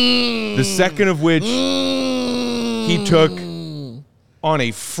 The second of which he took on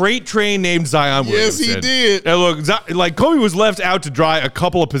a freight train named Zion Williamson. Yes, he did. And look, like, Coby was left out to dry a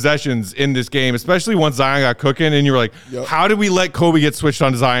couple of possessions in this game, especially once Zion got cooking, and you were like, how did we let Coby get switched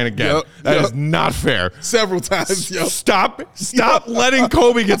on to Zion again? That is not fair. Several times. Stop letting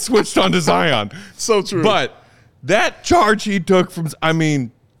Coby get switched on to Zion. So true. But that charge he took from,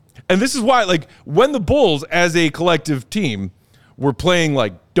 and this is why, like, when the Bulls as a collective team were playing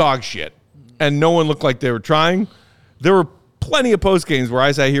like dog shit and no one looked like they were trying, there were plenty of post games where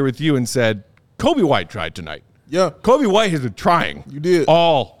I sat here with you and said, Coby White tried tonight. Yeah. Coby White has been trying. You did.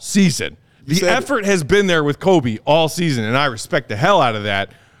 All season. The effort has been there with Coby all season, and I respect the hell out of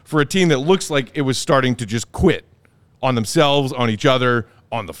that for a team that looks like it was starting to just quit on themselves, on each other,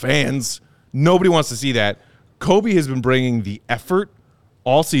 on the fans. Nobody wants to see that. Coby has been bringing the effort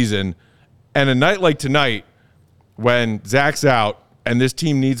all season, and a night like tonight when Zach's out and this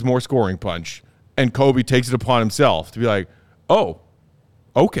team needs more scoring punch, and Coby takes it upon himself to be like, oh,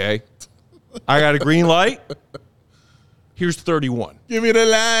 okay, I got a green light. Here's 31. Give me the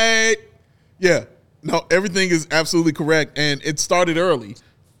light. Yeah. No, everything is absolutely correct, and it started early,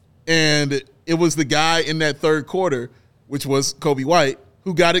 and it was the guy in that third quarter, which was Coby White,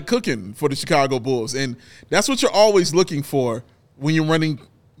 who got it cooking for the Chicago Bulls, and that's what you're always looking for when you're running,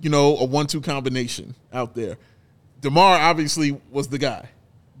 a 1-2 combination out there. DeMar obviously was the guy,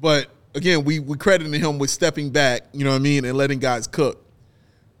 but again, we credited him with stepping back, and letting guys cook.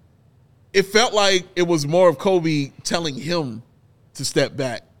 It felt like it was more of Coby telling him to step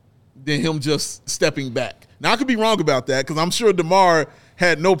back than him just stepping back. Now, I could be wrong about that, because I'm sure DeMar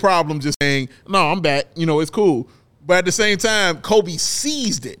had no problem just saying, no, I'm back, it's cool. But at the same time, Coby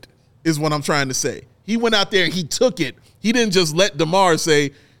seized it, is what I'm trying to say. He went out there and he took it. He didn't just let DeMar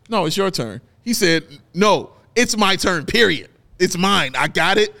say, no, it's your turn. He said, no, it's my turn, period. It's mine. I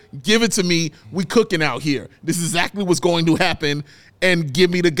got it. Give it to me. We cooking out here. This is exactly what's going to happen, and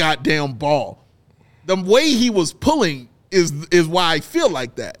give me the goddamn ball. The way he was pulling is why I feel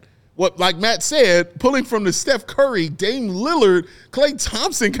like that. What, like Matt said, pulling from the Steph Curry, Dame Lillard, Klay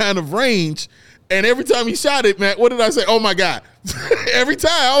Thompson kind of range, and every time he shot it, Matt, what did I say? Oh, my God. Every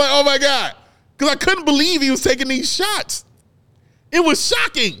time, I was like, oh, my God. Because I couldn't believe he was taking these shots. It was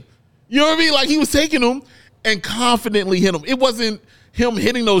shocking. You know what I mean? Like, he was taking them and confidently hit them. It wasn't him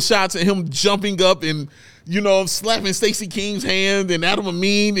hitting those shots and him jumping up and, slapping Stacey King's hand and Adam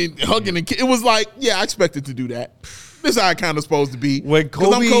Amin and hugging. And it was like, yeah, I expected to do that. This is how I kind of supposed to be.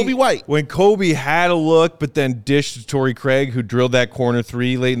 Because I'm Coby White. When Coby had a look, but then dished to Torrey Craig, who drilled that corner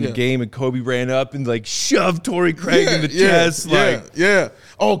 3 late in the game, and Coby ran up and, like, shoved Torrey Craig in the chest. Yeah.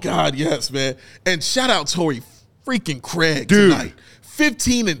 Oh, God, yes, man. And shout out Torrey freaking Craig tonight.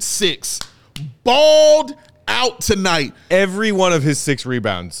 15 and 6. Balled out tonight. Every one of his 6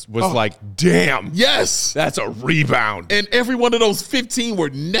 rebounds was like, damn. Yes. That's a rebound. And every one of those 15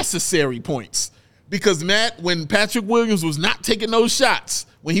 were necessary points. Because, Matt, when Patrick Williams was not taking those shots,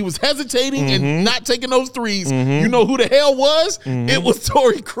 when he was hesitating and not taking those threes, you know who the hell was? It was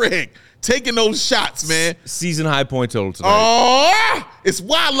Torrey Craig taking those shots, man. Season high point total tonight. Oh, it's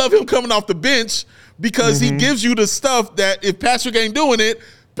why I love him coming off the bench, because he gives you the stuff that if Patrick ain't doing it,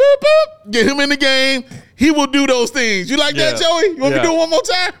 boop, boop, get him in the game, he will do those things. You like that, Joey? You want me to do it one more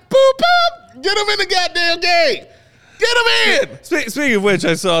time? Boop, boop, get him in the goddamn game. Get him in! Speaking of which,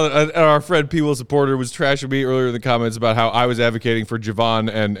 I saw that our friend P. Will supporter was trashing me earlier in the comments about how I was advocating for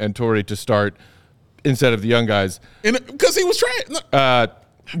Javon and Torrey to start instead of the young guys. Because he was trash.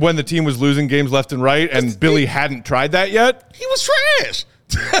 When the team was losing games left and right, and Billy hadn't tried that yet. He was trash.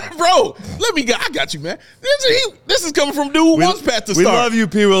 Bro, I got you, man. This is coming from dude who wants Pat to start. We love you,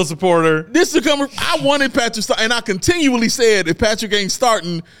 P. Will supporter. I wanted Pat to start, and I continually said if Patrick ain't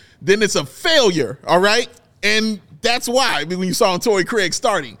starting, then it's a failure, all right? And that's why, when you saw Torrey Craig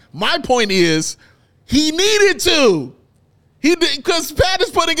starting. My point is, he needed to. He did, because Pat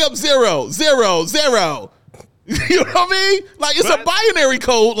is putting up 0, 0, 0. You know what I mean? Like, it's a binary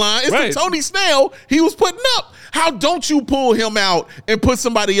code line. It's the Tony Snell he was putting up. How don't you pull him out and put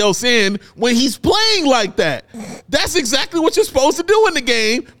somebody else in when he's playing like that? That's exactly what you're supposed to do in the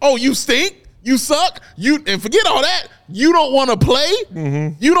game. Oh, you stink? You suck? And forget all that. You don't want to play?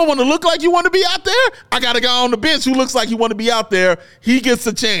 Mm-hmm. You don't want to look like you want to be out there? I got a guy on the bench who looks like he want to be out there. He gets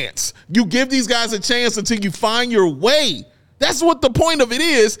a chance. You give these guys a chance until you find your way. That's what the point of it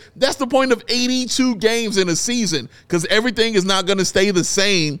is. That's the point of 82 games in a season, because everything is not going to stay the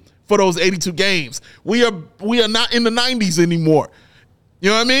same for those 82 games. We are not in the 90s anymore.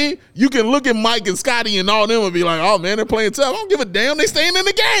 You know what I mean? You can look at Mike and Scotty and all them and be like, oh, man, they're playing tough. I don't give a damn. They staying in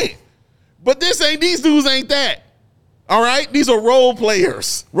the game. But these dudes ain't that. All right? These are role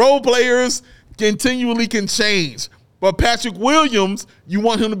players. Role players continually can change. But Patrick Williams, you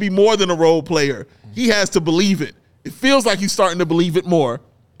want him to be more than a role player. He has to believe it. It feels like he's starting to believe it more.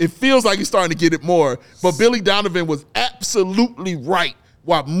 It feels like he's starting to get it more. But Billy Donovan was absolutely right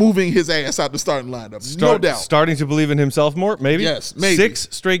while moving his ass out the starting lineup. No doubt. Starting to believe in himself more, maybe? Yes, maybe. 6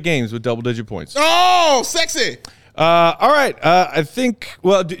 straight games with double-digit points. Oh, sexy. All right. I think,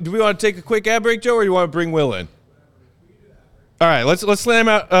 well, do we want to take a quick ad break, Joe, or do you want to bring Will in? All right, let's slam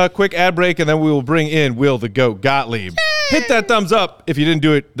out a quick ad break, and then we will bring in Will the GOAT Gottlieb. Hit that thumbs up if you didn't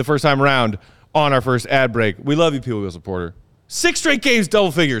do it the first time around on our first ad break. We love you, P. Will supporter. 6 straight games,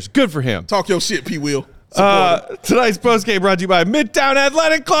 double figures. Good for him. Talk your shit, P. Will. Tonight's postgame brought to you by Midtown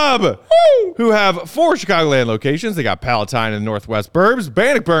Athletic Club, who have 4 Chicagoland locations. They got Palatine in the Northwest Burbs,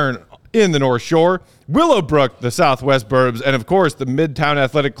 Bannockburn in the North Shore, Willowbrook, the Southwest Burbs, and, of course, the Midtown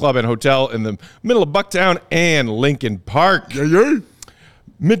Athletic Club and Hotel in the middle of Bucktown and Lincoln Park. Yeah.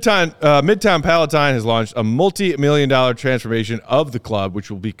 Midtown Palatine has launched a multi-million-dollar transformation of the club, which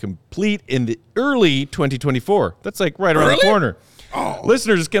will be complete in the early 2024. That's like right around the corner. Oh.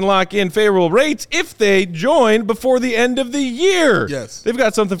 Listeners can lock in favorable rates if they join before the end of the year. Yes. They've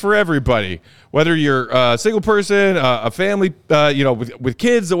got something for everybody. Whether you're a single person, a family, with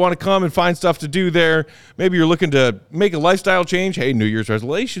kids that want to come and find stuff to do there. Maybe you're looking to make a lifestyle change. Hey, New Year's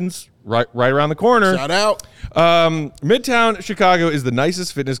resolutions right around the corner. Shout out. Midtown Chicago is the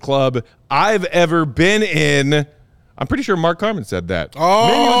nicest fitness club I've ever been in. I'm pretty sure Mark Carmen said that. Oh.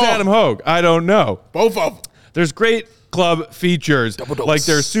 Maybe it was Adam Hogue. I don't know. Both of them. There's great club features, like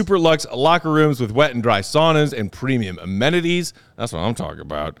their super luxe locker rooms with wet and dry saunas and premium amenities. That's what I'm talking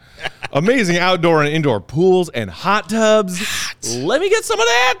about. Amazing outdoor and indoor pools and hot tubs. Let me get some of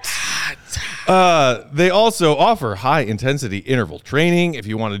that. They also offer high-intensity interval training if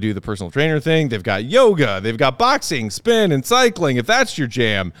you want to do the personal trainer thing. They've got yoga. They've got boxing, spin, and cycling if that's your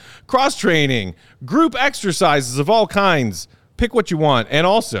jam. Cross-training, group exercises of all kinds. Pick what you want. And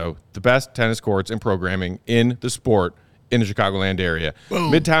also the best tennis courts and programming in the sport in the Chicagoland area.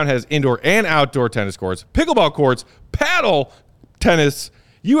 Boom. Midtown has indoor and outdoor tennis courts, pickleball courts, paddle tennis,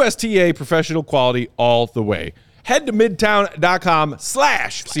 USTA professional quality all the way. Head to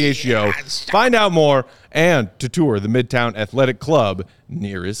midtown.com/CHGO. Find out more and to tour the Midtown Athletic Club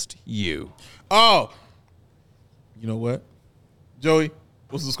nearest you. Oh, you know what? Joey,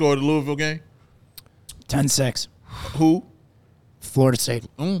 what's the score of the Louisville game? 10-6. Who? Florida State.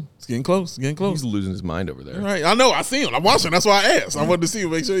 It's getting close. He's losing his mind over there. All right. I know. I see him. I'm watching. That's why I asked. I wanted to see him,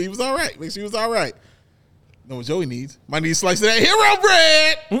 make sure he was all right. Know what Joey needs? Might need a slice of that hero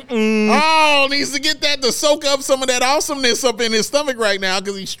bread. Oh, needs to get that to soak up some of that awesomeness up in his stomach right now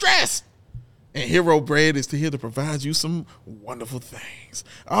because he's stressed. And hero bread is here to provide you some wonderful things.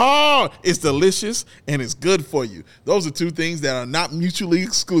 Oh, it's delicious and it's good for you. Those are 2 things that are not mutually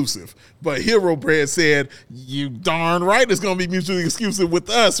exclusive. But hero bread said, you darn right it's going to be mutually exclusive with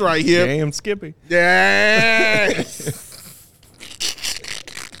us right here. Damn, Skippy. Yes.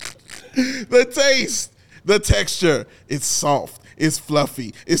 The taste, the texture, it's soft. It's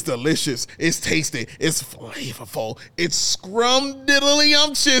fluffy. It's delicious. It's tasty. It's flavorful. It's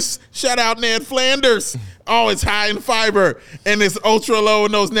scrumdiddly-umptious. Shout out Ned Flanders. Oh, it's high in fiber. And it's ultra low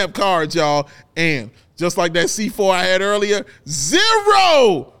in those NEP cards, y'all. And just like that C4 I had earlier,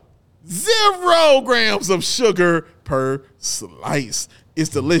 0 grams of sugar per slice. It's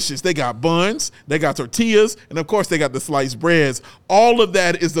delicious. They got buns, they got tortillas, and of course they got the sliced breads. All of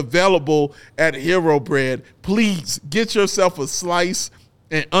that is available at Hero Bread. Please get yourself a slice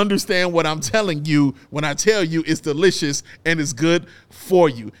and understand what I'm telling you when I tell you it's delicious and it's good for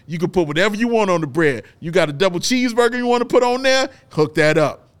you. You can put whatever you want on the bread. You got a double cheeseburger you want to put on there? Hook that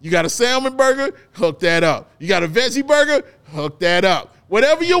up. You got a salmon burger? Hook that up. You got a veggie burger? Hook that up.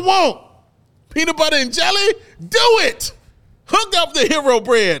 Whatever you want. Peanut butter and jelly, do it. Hook up the Hero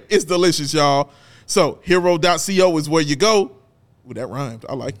bread. It's delicious, y'all. So hero.co is where you go. Ooh, that rhymed.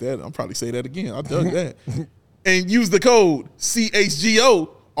 I like that. I'll probably say that again. I dug that. And use the code CHGO.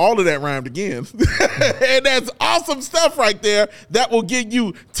 All of that rhymed again. And that's awesome stuff right there. That will get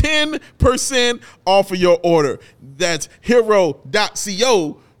you 10% off of your order. That's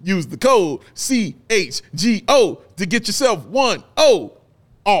hero.co. Use the code CHGO to get yourself 1-0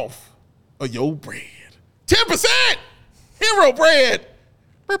 off of your bread. 10%! Hero bread!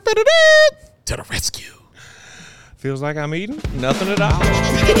 To the rescue. Feels like I'm eating nothing at all.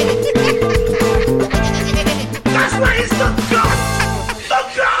 That's why he's the GOAT! The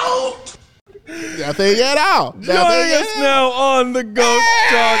GOAT! Nothing at all. Joining us now on the Goat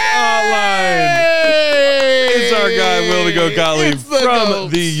Talk Hotline. It's our guy, Will the Goat Gottlieb from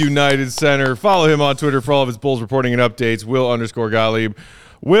the United Center. Follow him on Twitter for all of his Bulls reporting and updates. Will_Gottlieb.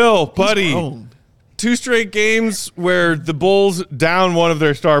 Will, buddy, 2 straight games where the Bulls down one of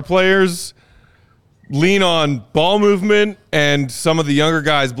their star players, lean on ball movement and some of the younger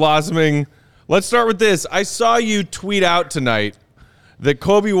guys blossoming. Let's start with this. I saw you tweet out tonight that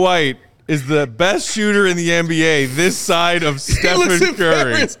Coby White is the best shooter in the NBA this side of Stephen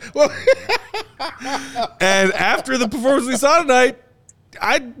Curry. And after the performance we saw tonight,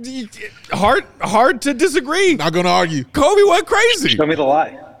 hard to disagree. Not going to argue. Coby went crazy. Show me the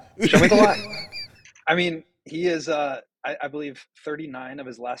lie. Show me the lie. I mean, he is, I believe, 39 of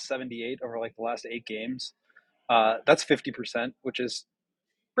his last 78 over like the last 8 games. That's 50%, which is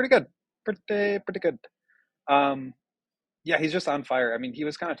pretty good. Pretty good. Yeah, he's just on fire. I mean, he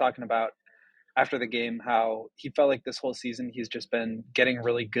was kind of talking about after the game how he felt like this whole season he's just been getting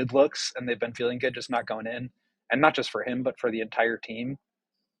really good looks and they've been feeling good, just not going in. And not just for him, but for the entire team.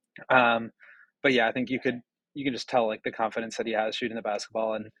 But yeah, I think you can just tell like the confidence that he has shooting the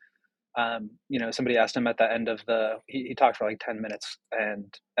basketball. And somebody asked him at the end of he talked for like 10 minutes,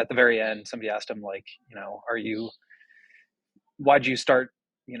 and at the very end somebody asked him like, why'd you start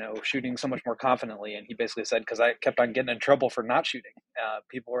shooting so much more confidently? And he basically said, because I kept on getting in trouble for not shooting.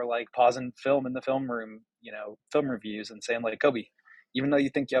 People were like pausing film in the film room, film reviews, and saying like, Coby, even though you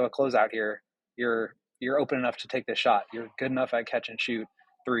think you have a closeout here, you're open enough to take this shot. You're good enough at catch and shoot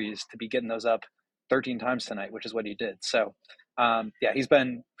threes to be getting those up 13 times tonight, which is what he did. So yeah, he's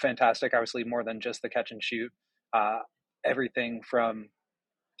been fantastic. Obviously more than just the catch and shoot, everything from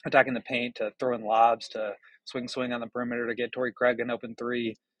attacking the paint to throwing lobs to swing on the perimeter to get Torrey Craig an open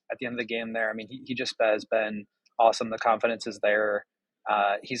 3 at the end of the game there. I mean, he just has been awesome. The confidence is there.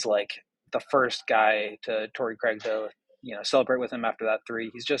 He's like the first guy to Torrey Craig to, celebrate with him after that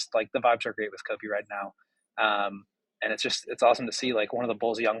 3. He's just like, the vibes are great with Coby right now. And it's awesome to see like one of the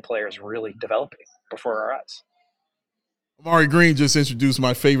Bulls' young players really developing before our eyes. Amari Green just introduced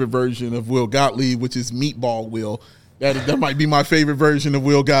my favorite version of Will Gottlieb, which is Meatball Will. That might be my favorite version of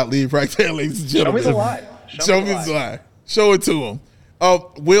Will Gottlieb right there, ladies and gentlemen. Show me the lie. Show me the lie. Show it to him.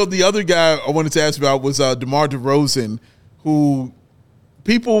 Will, the other guy I wanted to ask about was DeMar DeRozan, who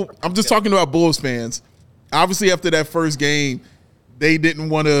I'm just talking about Bulls fans. Obviously, after that first game, they didn't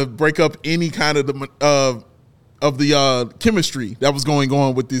want to break up any kind of the chemistry that was going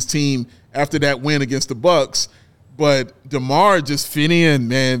on with this team after that win against the Bucks. But DeMar just fit in,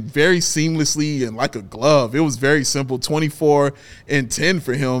 man, very seamlessly and like a glove. It was very simple, 24 and 10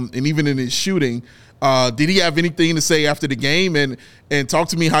 for him, and even in his shooting. Did he have anything to say after the game? And talk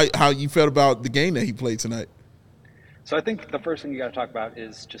to me how you felt about the game that he played tonight. So I think the first thing you got to talk about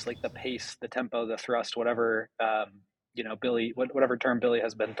is just like the pace, the tempo, the thrust, whatever, Billy, whatever term Billy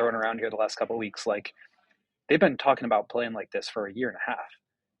has been throwing around here the last couple of weeks. Like, they've been talking about playing like this for a year and a half.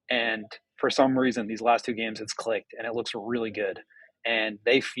 And for some reason, these last 2 games, it's clicked and it looks really good. And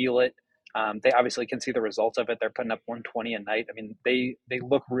they feel it. They obviously can see the results of it. They're putting up 120 a night. I mean, they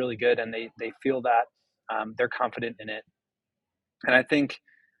look really good and they feel that. They're confident in it. And I think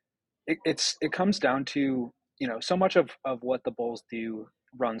it comes down to, so much of what the Bulls do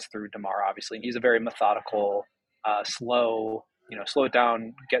runs through DeMar, obviously. He's a very methodical, slow, slow it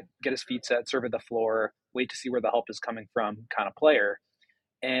down, get his feet set, serve at the floor, wait to see where the help is coming from kind of player.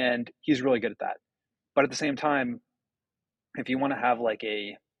 And he's really good at that. But at the same time, if you want to have like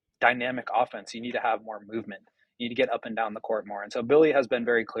a dynamic offense, you need to have more movement. You need to get up and down the court more. And so Billy has been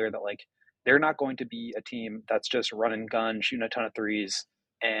very clear that like they're not going to be a team that's just run and gun, shooting a ton of threes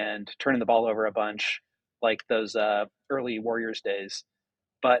and turning the ball over a bunch like those early Warriors days.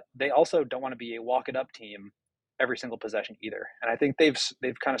 But they also don't want to be a walk it up team every single possession either. And I think they've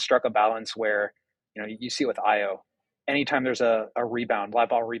kind of struck a balance where, you see it with Io. Anytime there's a rebound, live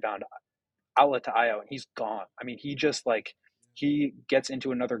ball rebound, outlet to Io, and he's gone. I mean, he just like he gets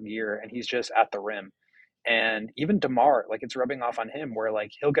into another gear and he's just at the rim. And even DeMar, like it's rubbing off on him where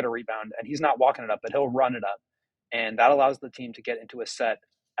like he'll get a rebound and he's not walking it up, but he'll run it up. And that allows the team to get into a set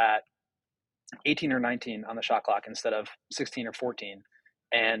at 18 or 19 on the shot clock instead of 16 or 14.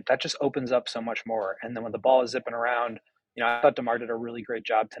 And that just opens up so much more. And then when the ball is zipping around, I thought DeMar did a really great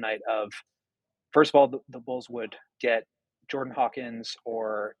job tonight of, first of all, the Bulls would get Jordan Hawkins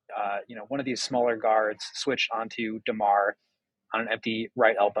or, one of these smaller guards switched onto DeMar on an empty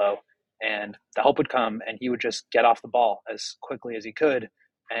right elbow, and the help would come and he would just get off the ball as quickly as he could.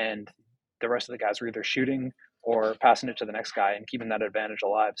 And the rest of the guys were either shooting or passing it to the next guy and keeping that advantage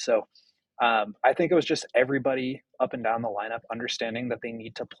alive. So I think it was just everybody up and down the lineup understanding that they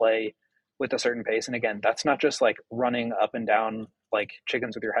need to play with a certain pace. And again, that's not just like running up and down like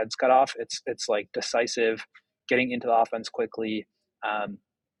chickens with your heads cut off. It's like decisive, getting into the offense quickly,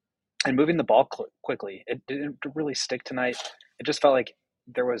 and moving the ball quickly. It didn't really stick tonight. It just felt like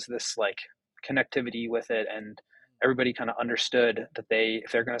there was this like connectivity with it, and everybody kind of understood that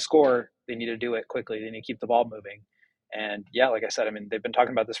if they're going to score, they need to do it quickly. They need to keep the ball moving. And yeah, like I said, I mean, they've been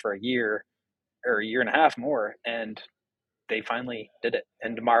talking about this for a year or a year and a half more, and they finally did it.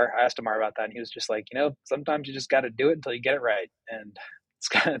 And I asked DeMar about that, and he was just like, sometimes you just got to do it until you get it right. And it's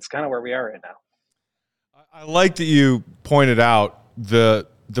kind of where we are right now. I like that you pointed out the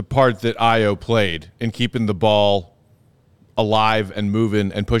part that Io played in keeping the ball alive and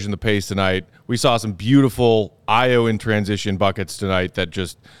moving and pushing the pace tonight. We saw some beautiful Io in transition buckets tonight that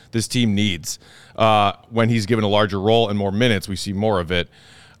just this team needs. When he's given a larger role and more minutes, we see more of it.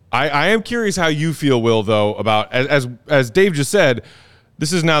 I am curious how you feel, Will, though, about, as Dave just said,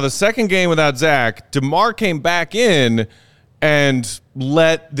 this is now the second game without Zach. DeMar came back in and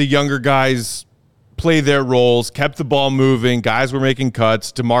let the younger guys play their roles, kept the ball moving, guys were making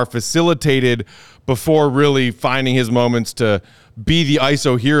cuts. DeMar facilitated before really finding his moments to be the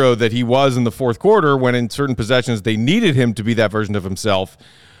ISO hero that he was in the fourth quarter when in certain possessions they needed him to be that version of himself.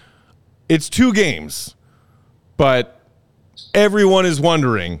 It's 2 games, but everyone is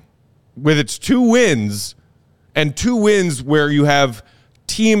wondering, with its 2 wins and 2 wins where you have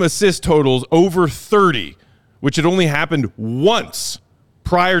team assist totals over 30, which had only happened once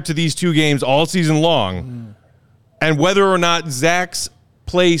prior to these 2 games all season long, and whether or not Zach's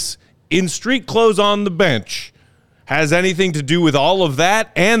place in street clothes on the bench has anything to do with all of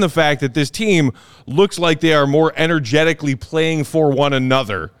that and the fact that this team looks like they are more energetically playing for one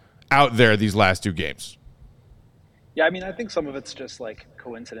another out there these last 2 games. Yeah, I mean, I think some of it's just like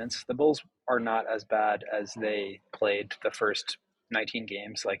coincidence. The Bulls are not as bad as they played the first 19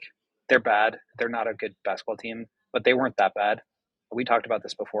 games. Like, they're bad. They're not a good basketball team, but they weren't that bad. We talked about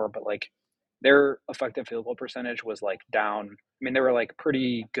this before, but like their effective field goal percentage was like down. I mean, they were like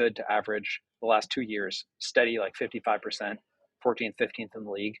pretty good to average the last 2 years, steady like 55%, 14th, 15th in the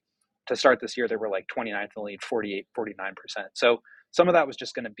league. To start this year, they were like 29th in the league, 48, 49%. So some of that was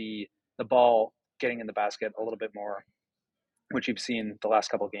just going to be the ball getting in the basket a little bit more, which you've seen the last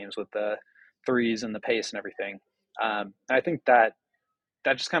couple of games with the threes and the pace and everything. And I think that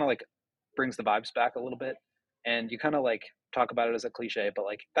just kind of like brings the vibes back a little bit. And you kind of like talk about it as a cliche, but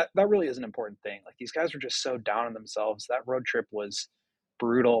like that really is an important thing. Like, these guys were just so down on themselves. That road trip was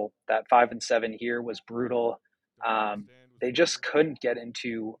brutal. That 5-7 here was brutal. They just couldn't get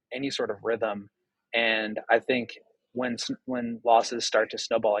into any sort of rhythm. And I think when losses start to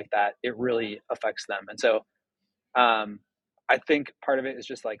snowball like that, it really affects them. And so I think part of it is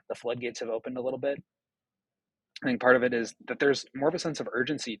just like the floodgates have opened a little bit. I think part of it is that there's more of a sense of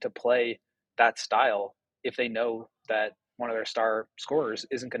urgency to play that style if they know that one of their star scorers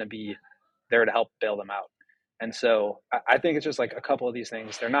isn't going to be there to help bail them out. And so I think it's just like a couple of these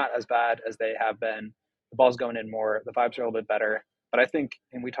things. They're not as bad as they have been. The ball's going in more. The vibes are a little bit better. But I think,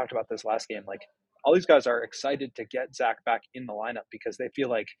 and we talked about this last game, like all these guys are excited to get Zach back in the lineup because they feel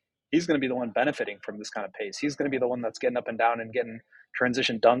like he's going to be the one benefiting from this kind of pace. He's going to be the one that's getting up and down and getting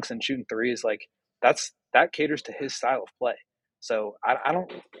transition dunks and shooting threes. Like that caters to his style of play. So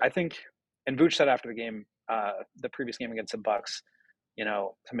I think, and Vooch said after the game, the previous game against the Bucks,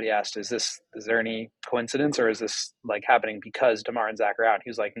 somebody asked, is there any coincidence or is this like happening because DeMar and Zach are out? He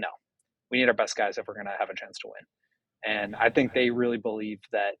was like, no, we need our best guys if we're going to have a chance to win. And I think they really believe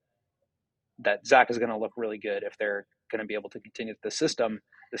that Zach is going to look really good if they're going to be able to continue the system,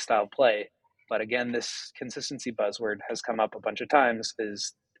 this style of play. But again, this consistency buzzword has come up a bunch of times.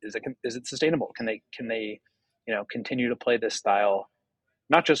 Is it sustainable? Can they continue to play this style,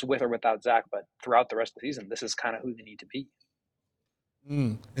 not just with or without Zach, but throughout the rest of the season? This is kind of who they need to be.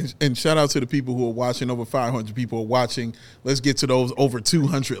 And shout out to the people who are watching. Over 500 people are watching. Let's get to those over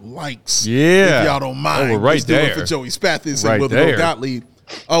 200 likes. Yeah. If y'all don't mind. Oh, we're right Let's do it there. for Joey Spathis Right and Will there. Gottlieb.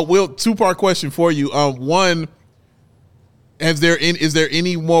 Will, two-part question for you. One, is there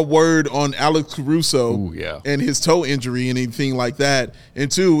any more word on Alex Caruso Ooh, yeah. and his toe injury and anything like that? And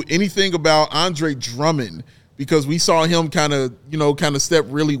two, anything about Andre Drummond? Because we saw him kind of step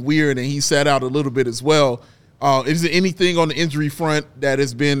really weird and he sat out a little bit as well. Is there anything on the injury front that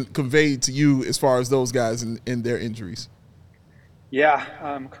has been conveyed to you as far as those guys and their injuries? Yeah,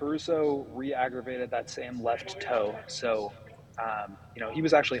 Caruso re-aggravated that same left toe. So, he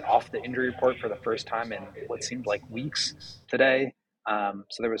was actually off the injury report for the first time in what seemed like weeks today. So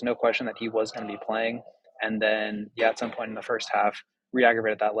there was no question that he was going to be playing. And then, at some point in the first half,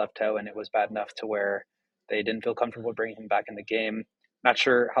 re-aggravated that left toe, and it was bad enough to where they didn't feel comfortable bringing him back in the game. Not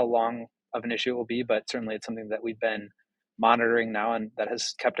sure how long of an issue it will be, but certainly it's something that we've been monitoring now and that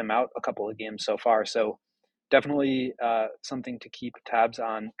has kept him out a couple of games so far. So definitely something to keep tabs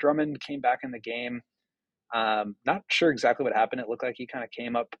on. Drummond came back in the game. Not sure exactly what happened. It looked like he kind of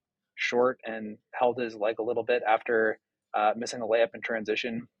came up short and held his leg a little bit after missing a layup in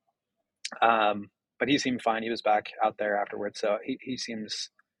transition. But he seemed fine. He was back out there afterwards. So he seems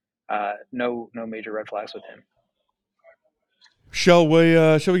no major red flags with him. Shall we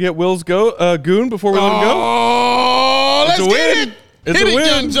get Will's goon before we let him go? Oh, let's It's a get win. it. It's Hit a it, win.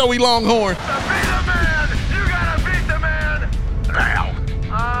 young Joey Longhorn. To be the man, you gotta beat the man. Now,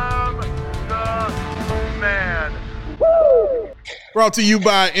 I'm the man. Brought to you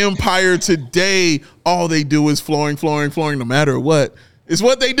by Empire Today. All they do is flooring, no matter what. It's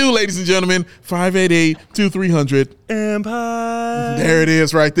what they do, ladies and gentlemen. 588-2300. Empire. There it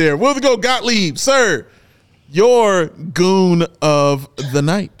is right there. Will the go Gottlieb, sir. Your goon of the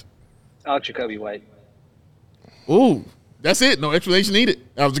night. Coby White. Ooh, that's it. No explanation needed.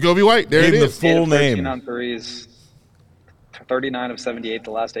 Coby White. There it Name the is. full 13 name. on threes, 39 of 78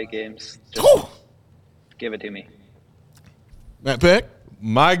 the last 8 games. Just Whew. give it to me. Matt Peck.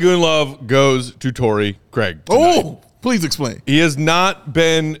 My goon love goes to Torrey Craig tonight. Oh, please explain. He has not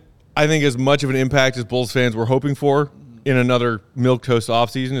been, I think, as much of an impact as Bulls fans were hoping for in another milquetoast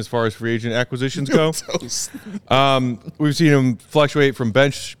offseason as far as free agent acquisitions go. We've seen him fluctuate from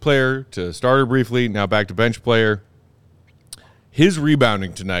bench player to starter briefly, now back to bench player. His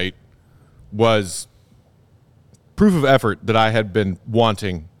rebounding tonight was proof of effort that I had been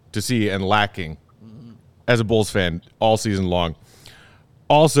wanting to see and lacking as a Bulls fan all season long.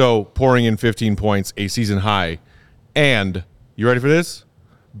 Also pouring in 15 points, a season high. And, you ready for this?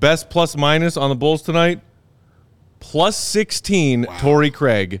 Best plus minus on the Bulls tonight? Plus 16, wow. Torrey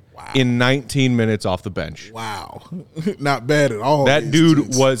Craig in 19 minutes off the bench. Wow. Not bad at all. That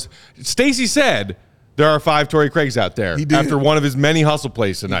dude was – Stacey said there are 5 Torrey Craigs out there after one of his many hustle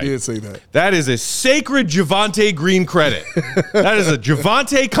plays tonight. He did say that. That is a sacred Javonte Green credit. That is a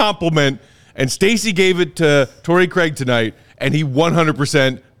Javonte compliment, and Stacey gave it to Torrey Craig tonight, and he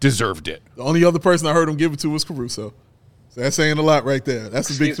 100% deserved it. The only other person I heard him give it to was Caruso. So that's saying a lot right there. That's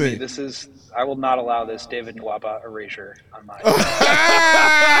a big thing. I will not allow this David Nwaba erasure on my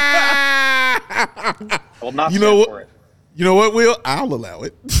I will not stand for it. You know what, Will? I'll allow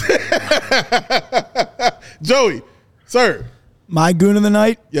it. Joey, sir. My goon of the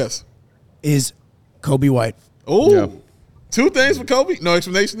night Yes. is Coby White. Oh, Yeah. 2 things for Coby. No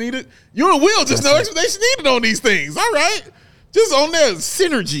explanation needed. You and Will just no explanation needed on these things. All right. Just on their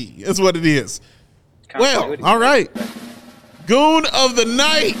synergy is what it is. Well, all right. Goon of the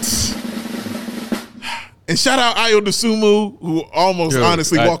night. And shout out Ayo Dosunmu, who almost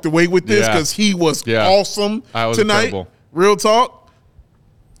honestly walked away with this because he was awesome tonight. Incredible. Real talk.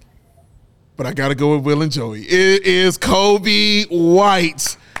 But I got to go with Will and Joey. It is Coby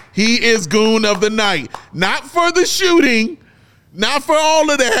White. He is goon of the night. Not for the shooting, not for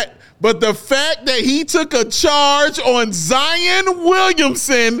all of that, but the fact that he took a charge on Zion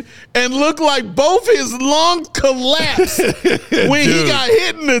Williamson and looked like both his lungs collapsed when he got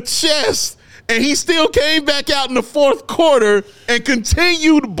hit in the chest. And he still came back out in the fourth quarter and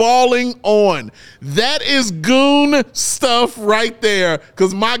continued balling on. That is goon stuff right there.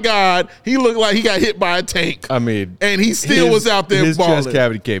 Because, my God, he looked like he got hit by a tank. I mean, and he still was out there balling. His chest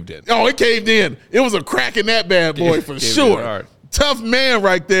cavity caved in. Oh, it caved in. It was a crack in that bad boy for sure. Tough man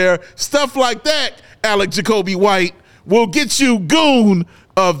right there. Stuff like that, Coby White, will get you goon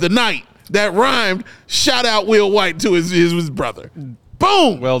of the night. That rhymed. Shout out Will White to his brother.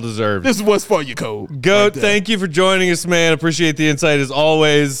 Boom. Well deserved. This is what's for you, Cole. Goat, thank you for joining us, man. Appreciate the insight as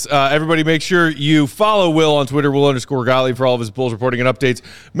always. Everybody, make sure you follow Will on Twitter, Will_Gottlieb, for all of his Bulls reporting and updates.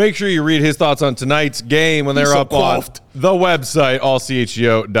 Make sure you read his thoughts on tonight's game when they're up on the website,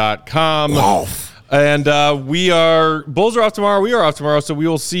 allchgo.com. And Bulls are off tomorrow. We are off tomorrow, so we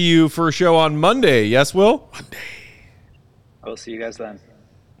will see you for a show on Monday. Yes, Will? I will see you guys then.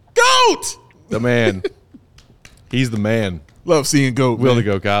 Goat! The man. He's the man. Love seeing Goat. Will man.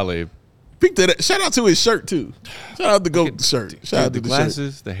 the Goat Gottlieb. Picked that. Shout out to his shirt too. Shout out the Goat shirt. Shout out to the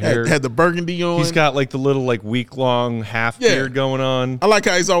glasses, shirt. the hair. Had the burgundy on. He's got like the little like week-long half beard going on. I like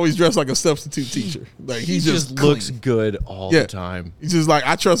how he's always dressed like a substitute teacher. Like He just looks good all the time. He's just like,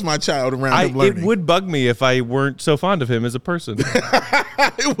 I trust my child around him learning. It would bug me if I weren't so fond of him as a person.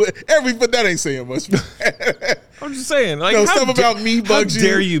 It would, but that ain't saying much. I'm just saying, like, no, stuff about me bugs you. How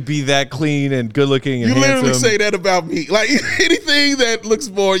dare you be that clean and good looking and you handsome? literally say that about me. Like anything that looks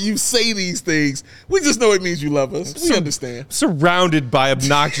more, you say these things. We just know it means you love us. We understand. Surrounded by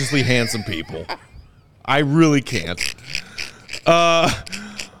obnoxiously handsome people. I really can't.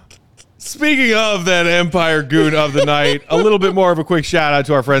 Speaking of that Empire Goon of the night, a little bit more of a quick shout out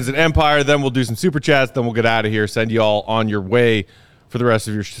to our friends at Empire. Then we'll do some super chats. Then we'll get out of here. Send you all on your way for the rest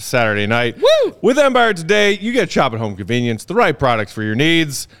of your Saturday night. Woo! With Empire today, you get shop at home convenience, the right products for your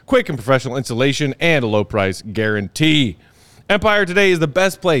needs, quick and professional installation, and a low price guarantee. Empire today is the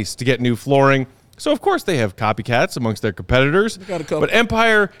best place to get new flooring. So, of course, they have copycats amongst their competitors. But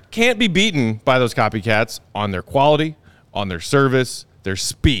Empire can't be beaten by those copycats on their quality, on their service, their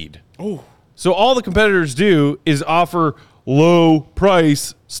speed. Ooh. So all the competitors do is offer low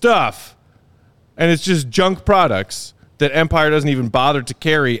price stuff. And it's just junk products that Empire doesn't even bother to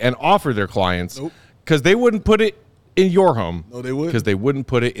carry and offer their clients because they wouldn't put it in your home. No, they wouldn't. Because they wouldn't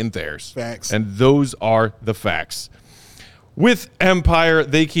put it in theirs. Facts. And those are the facts. With Empire,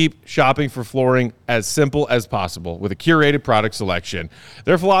 they keep shopping for flooring as simple as possible with a curated product selection.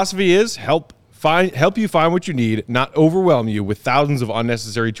 Their philosophy is help you find what you need, not overwhelm you with thousands of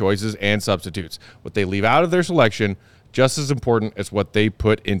unnecessary choices and substitutes. What they leave out of their selection, just as important as what they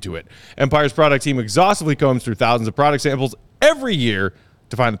put into it. Empire's product team exhaustively combs through thousands of product samples every year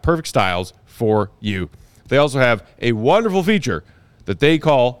to find the perfect styles for you. They also have a wonderful feature that they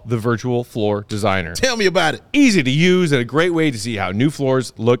call the Virtual Floor Designer. Tell me about it. Easy to use and a great way to see how new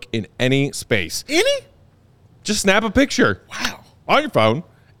floors look in any space. Any? Just snap a picture. Wow. On your phone.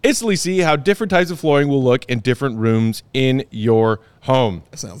 Instantly see how different types of flooring will look in different rooms in your home.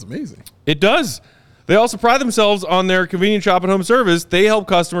 That sounds amazing. It does. They also pride themselves on their convenient shop at home service. They help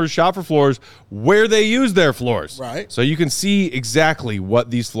customers shop for floors where they use their floors. Right. So you can see exactly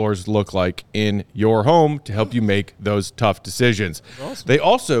what these floors look like in your home to help you make those tough decisions. Awesome. They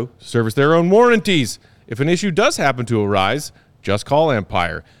also service their own warranties. If an issue does happen to arise, just call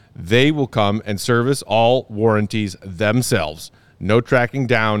Empire. They will come and service all warranties themselves. No tracking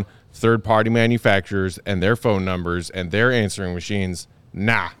down third-party manufacturers and their phone numbers and their answering machines.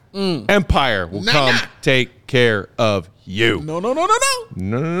 Nah. Empire will come take care of you. No.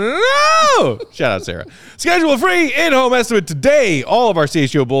 Shout out, Sarah. Schedule a free in-home estimate today. All of our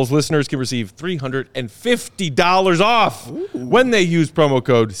CHGO Bulls listeners can receive $350 off when they use promo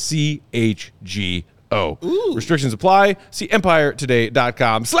code CHGO. Restrictions apply. See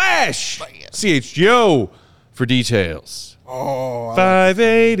empiretoday.com/CHGO for details.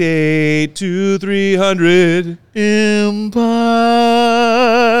 588-2300 Empire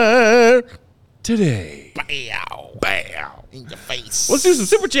today. Bow. In your face. Let's do some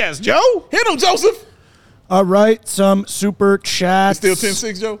super chats, Joe. Hit him, Joseph. All right, some super chats. Still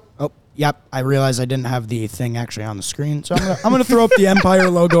 10-6, Joe? Oh, yep. I realized I didn't have the thing actually on the screen. So I'm gonna throw up the Empire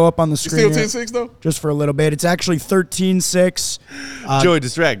logo up on the screen. Still 10-6, though? Just for a little bit. It's actually 13-6. Joey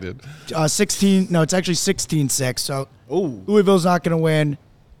distracted. 16. No, it's actually 16-6. So Louisville's not going to win.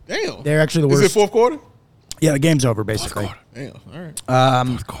 Damn. They're actually the worst. Is it fourth quarter? Yeah, the game's over, basically. Damn. All right.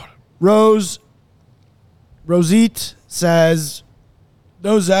 Fourth quarter. Rosette says,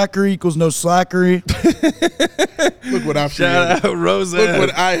 no Zachary equals no slackery. Look what I've created. Shout out, Rosa. Look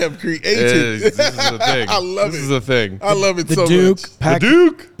what I have created. This is a thing. I love it. This is a thing. I love it The so Duke, much. pack, The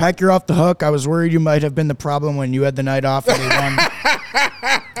Duke. Pack, you're off the hook. I was worried you might have been the problem when you had the night off and they won.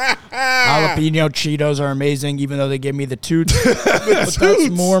 Jalapeno Cheetos are amazing, even though they give me the toots. But that's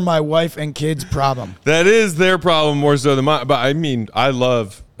more my wife and kids' problem. That is their problem more so than mine. But I mean, I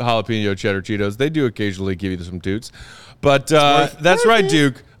love jalapeno cheddar Cheetos. They do occasionally give you some toots. But that's right,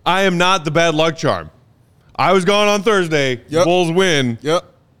 Duke. I am not the bad luck charm. I was gone on Thursday. Yep. Bulls win. Yep.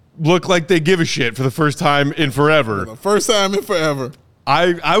 Look like they give a shit for the first time in forever. The first time in forever.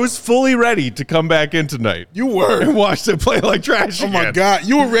 I was fully ready to come back in tonight. You were. And watch them play like trash again. Oh, my God.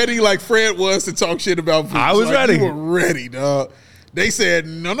 You were ready like Fred was to talk shit about Vooch. I was ready. You were ready, dog. They said,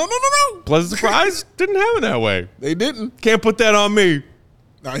 no. Pleasant surprise. Didn't happen that way. They didn't. Can't put that on me.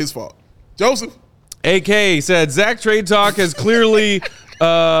 Not his fault. Joseph. AK said, Zach trade talk has clearly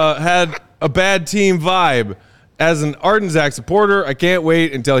had a bad team vibe. As an ardent Zach supporter, I can't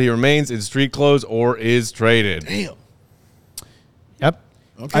wait until he remains in street clothes or is traded. Damn. Yep.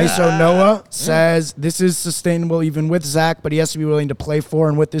 Okay. ISO Noah says this is sustainable even with Zach, but he has to be willing to play for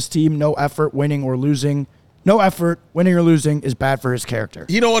and with this team. No effort, winning or losing. No effort, winning or losing is bad for his character.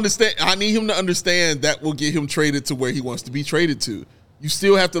 He don't understand. I need him to understand that will get him traded to where he wants to be traded to. You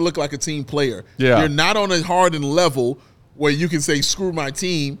still have to look like a team player. Yeah. You're not on a hardened level where you can say, screw my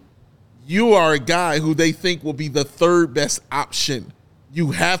team. You are a guy who they think will be the third best option.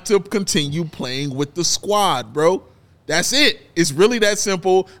 You have to continue playing with the squad, bro. That's it. It's really that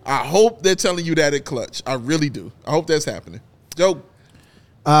simple. I hope they're telling you that at Clutch. I really do. I hope that's happening. Joe.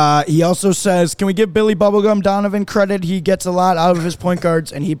 He also says, can we give Billy Bubblegum Donovan credit? He gets a lot out of his point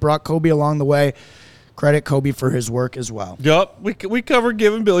guards, and he brought Coby along the way. Credit Coby for his work as well. Yup. We covered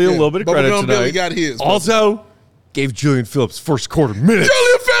giving Billy a little bit of credit tonight. Billy got his. Also, gave Julian Phillips first quarter minutes.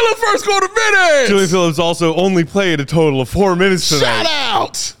 Julian Phillips first quarter minutes. Julian Phillips also only played a total of 4 minutes tonight. Shout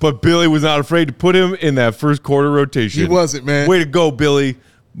out. But Billy was not afraid to put him in that first quarter rotation. He wasn't, man. Way to go, Billy.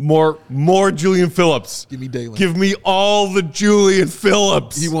 More Julian Phillips. Give me Dalen. Give me all the Julian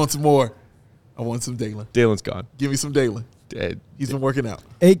Phillips. He wants more. I want some Dalen. Dalen's gone. Give me some Dalen. Dead. He's been working out.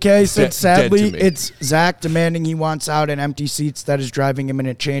 AK said, Dead sadly, to me. it's Zach demanding he wants out and empty seats that is driving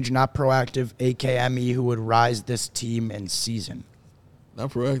imminent change, not proactive AKME who would rise this team and season. Not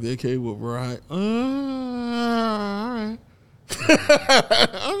proactive. AK will right. All right.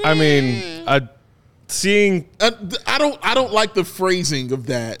 I mean, seeing I don't like the phrasing of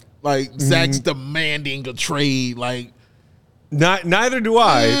that. Like Zach's demanding a trade. Like neither do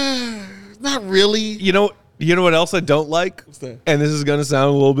I. not really. You know what else I don't like? What's that? And this is going to sound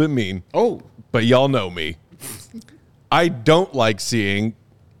a little bit mean. Oh, But y'all know me. I don't like seeing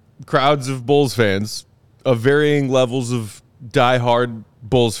crowds of Bulls fans of varying levels of diehard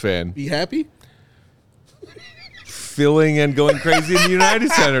Bulls fan be happy. filling and going crazy in the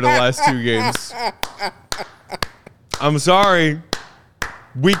United Center the last 2 games. I'm sorry.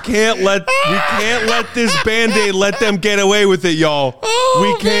 We can't let this Band-Aid let them get away with it, y'all.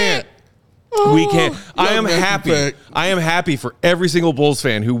 We can't. We can't. I am happy. I am happy for every single Bulls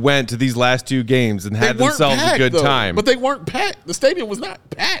fan who went to these last 2 games and had themselves packed, a good time. But they weren't packed. The stadium was not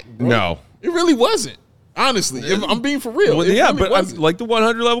packed, bro. No. It really wasn't. Honestly, I'm being for real. Well, It yeah, really but wasn't. like the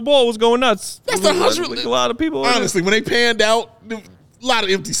 100 level bowl was going nuts. That's the 100. Like a lot of people. Honestly, when they panned out, a lot of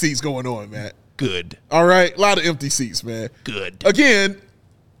empty seats going on, man. Good. All right, a lot of empty seats, man. Good. Again,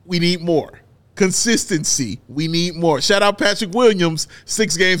 we need more. Consistency. We need more. Shout out Patrick Williams,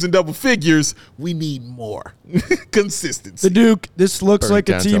 6 games in double figures. We need more. Consistency. The Duke, this looks Burn like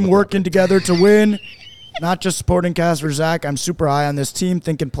a down team some of working together to win. Not just supporting cast for Zach. I'm super high on this team,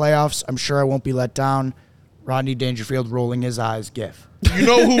 thinking playoffs. I'm sure I won't be let down. Rodney Dangerfield rolling his eyes gif. You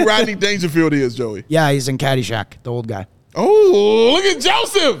know who Rodney Dangerfield is, Joey? Yeah, he's in Caddyshack, the old guy. Oh, look at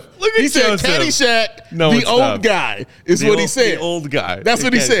Joseph. He said Joseph. Caddyshack, No, the it's old not. guy is what he said. The old guy. That's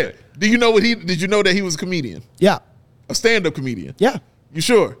what he Caddyshack. said. Did you know that he was a comedian? Yeah. A stand-up comedian? Yeah. You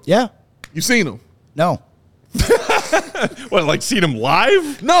sure? Yeah. You seen him? No. What, like seen him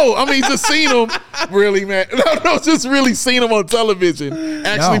live? No, I mean just seen him really, man. No, just really seen him on television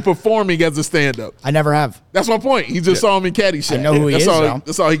actually No. performing as a stand-up. I never have. That's my point. He just saw him in Caddyshack. I know who he that's is, all, though.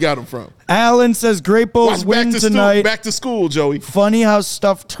 That's all he got him from. Alan says, great Bulls Watch win back tonight. back to school, Joey. Funny how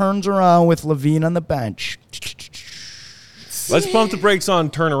stuff turns around with Levine on the bench. Let's pump the brakes on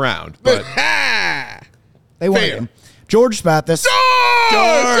turnaround. But Ha! They wanted Fair. him. George Spathis.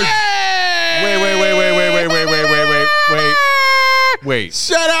 George! wait.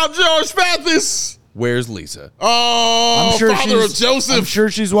 Shout out George Spathis. Where's Lisa? Oh, father of Joseph. I'm sure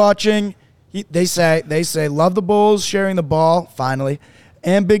she's watching. They say, love the Bulls, sharing the ball, finally.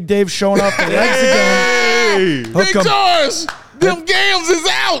 And Big Dave showing off the legs again. Hey! Hook Big 'em. George, them gams is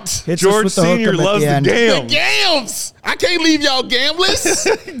out. Hits us George with the hook 'em Sr. at loves the end. The gam. gams. I can't leave y'all gambless.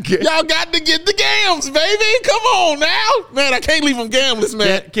 Y'all got to get the gams, baby. Come on now. Man, I can't leave them gambless,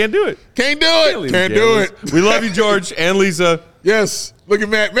 man. Can't do it. Can't do it. Can't do it. We love you, George and Lisa. Yes. Look at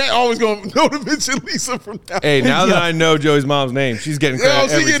Matt. Matt always going to know to mention Lisa from now. Hey, now that I know Joey's mom's name, she's getting Yo, credit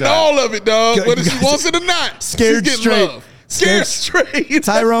she every getting time. all of it, dog. Go- Whether she guys- wants it or not. Scared she's getting straight. love. Scared straight.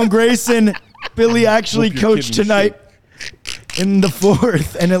 Tyrone Grayson, Billy actually Hope you're coached kidding tonight in the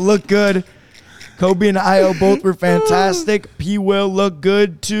 4th, and it looked good. Coby and Io both were fantastic. P will look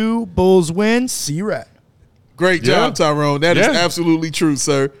good too. Bulls win. See red. Great job, Tyrone. That is absolutely true,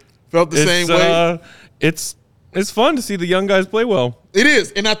 sir. Felt the same way. It's fun to see the young guys play well. It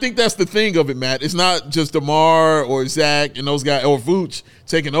is, and I think that's the thing of it, Matt. It's not just DeMar or Zach and those guys or Vooch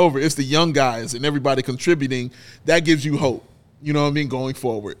taking over. It's the young guys and everybody contributing. That gives you hope, you know what I mean, going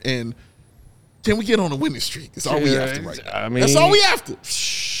forward. And can we get on a winning streak? It's all we have to right now. I mean, that's all we have to.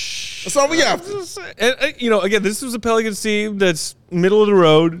 That's all we have to. And, you know, again, this was a Pelicans team that's middle of the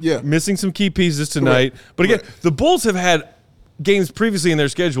road, missing some key pieces tonight. Correct. But again, the Bulls have had games previously in their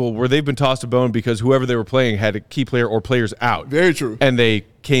schedule where they've been tossed a bone because whoever they were playing had a key player or players out. Very true. And they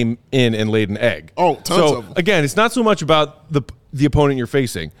came in and laid an egg. Oh, tons of them. Again, it's not so much about the opponent you're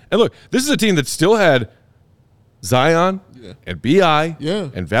facing. And look, this is a team that still had Zion and B.I.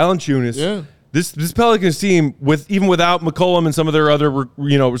 and Valanciunas. Yeah. This Pelicans team, even without McCollum and some of their other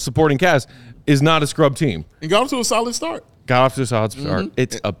supporting cast, is not a scrub team. And got off to a solid start.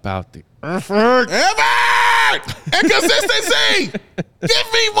 It's about the effort and consistency.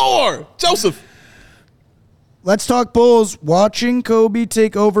 Give me more, Joseph. Let's talk Bulls. Watching Coby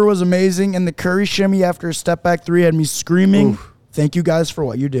take over was amazing, and the Curry shimmy after a step back three had me screaming. Oof. Thank you guys for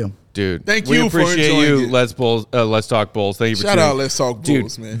what you do. Dude, thank we you appreciate for you. It. Let's talk Bulls. Thank you for shout out. Let's talk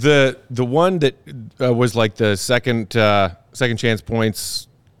Bulls, dude, man. The one that was like the second chance points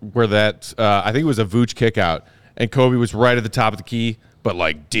where that I think it was a Vooch kick out, and Coby was right at the top of the key, but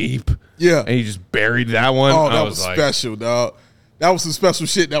like deep. Yeah, and he just buried that one. Oh, that was special, dog. That was some special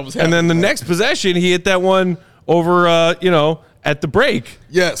shit that was happening. And then the next possession, he hit that one over, at the break.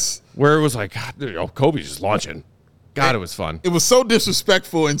 Yes, where it was like, God, Coby's just launching. God, it was fun. It was so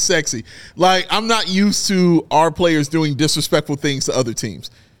disrespectful and sexy. Like, I'm not used to our players doing disrespectful things to other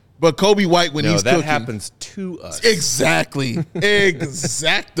teams. But Coby White, when he's that cooking. happens to us. Exactly.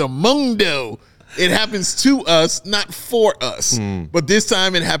 Exactamundo. It happens to us, not for us. But this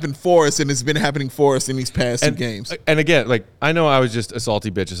time it happened for us, and it's been happening for us in these past two games. And again, like, I know I was just a salty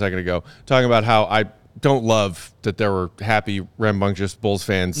bitch a second ago, talking about how I don't love that there were happy, rambunctious Bulls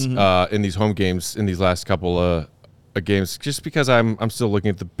fans in these home games in these last couple of games, just because I'm still looking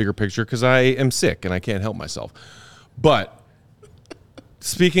at the bigger picture because I am sick and I can't help myself. But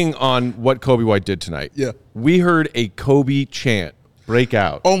speaking on what Coby White did tonight, we heard a Coby chant break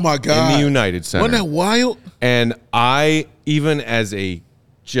out. Oh my God! In the United Center. Wasn't that wild? And I, even as a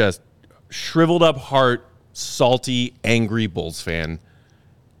just shriveled up heart, salty, angry Bulls fan,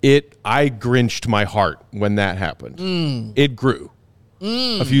 I grinched my heart when that happened. It grew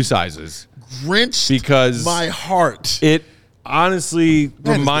a few sizes. Grinched because my heart. It honestly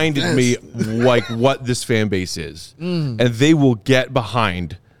reminded me like what this fan base is. And they will get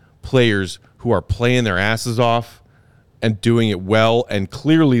behind players who are playing their asses off and doing it well. And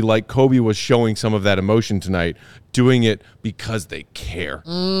clearly, like Coby was showing some of that emotion tonight, doing it because they care.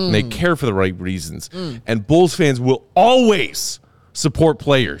 And they care for the right reasons. And Bulls fans will always support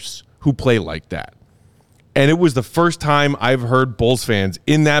players who play like that. And it was the first time I've heard Bulls fans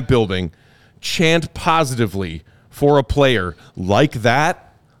in that building chant positively for a player like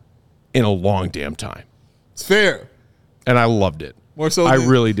that in a long damn time. It's fair. And I loved it. I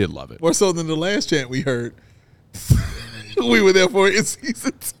really did love it. More so than the last chant we heard. We were there for a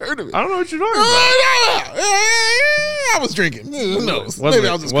season tournament. I don't know what you're talking about. I was drinking. Who knows? Maybe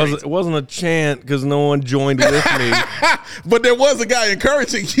I was just crazy. It wasn't a chant because no one joined with me. But there was a guy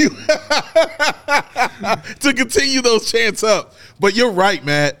encouraging you to continue those chants up. But you're right,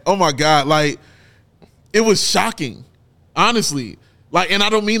 Matt. Oh, my God. Like, it was shocking, honestly. Like, and I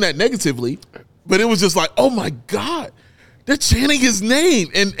don't mean that negatively, but it was just like, oh, my God. They're chanting his name,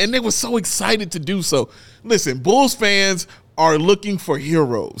 and they were so excited to do so. Listen, Bulls fans are looking for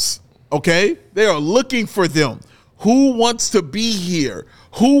heroes, okay? They are looking for them. Who wants to be here?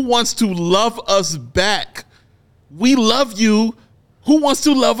 Who wants to love us back? We love you. Who wants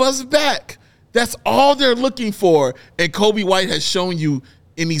to love us back? That's all they're looking for, and Coby White has shown you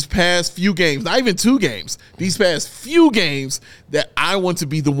in these past few games, not even 2 games, these past few games that I want to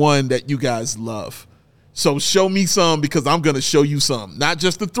be the one that you guys love. So show me some because I'm going to show you some. Not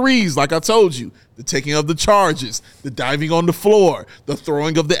just the threes, like I told you. The taking of the charges, the diving on the floor, the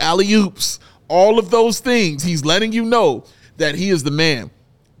throwing of the alley-oops, all of those things. He's letting you know that he is the man.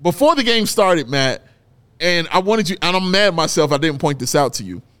 Before the game started, Matt, and I wanted you, and I'm mad at myself I didn't point this out to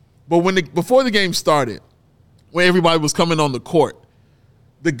you, but before the game started, when everybody was coming on the court,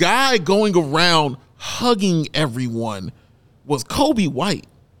 the guy going around hugging everyone was Coby White.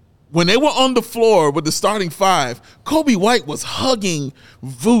 When they were on the floor with the starting 5, Coby White was hugging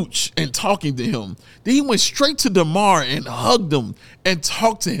Vooch and talking to him. Then he went straight to DeMar and hugged him and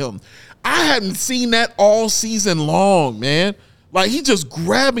talked to him. I hadn't seen that all season long, man. Like, he just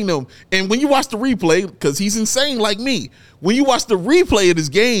grabbing them. And when you watch the replay, because he's insane like me, when you watch the replay of this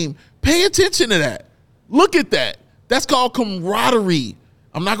game, pay attention to that. Look at that. That's called camaraderie.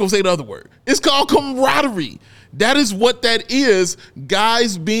 I'm not going to say the other word. It's called camaraderie. That is what that is.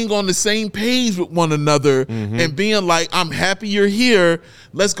 Guys being on the same page with one another and being like, I'm happy you're here.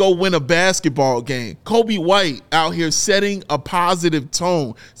 Let's go win a basketball game. Coby White out here setting a positive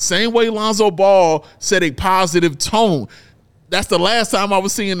tone. Same way Lonzo Ball set a positive tone. That's the last time I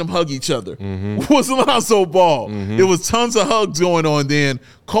was seeing them hug each other. Was Lonzo Ball. There was tons of hugs going on then.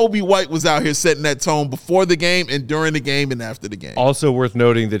 Coby White was out here setting that tone before the game and during the game and after the game. Also worth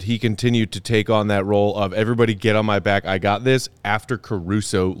noting that he continued to take on that role of everybody get on my back, I got this, after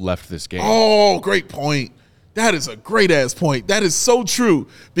Caruso left this game. Oh, great point. That is a great-ass point. That is so true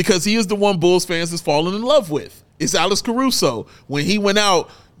because he is the one Bulls fans has fallen in love with. It's Alex Caruso. When he went out,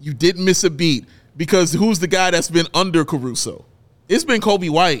 you didn't miss a beat. Because who's the guy that's been under Caruso? It's been Coby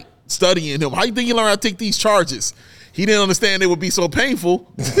White studying him. How you think he learned how to take these charges? He didn't understand it would be so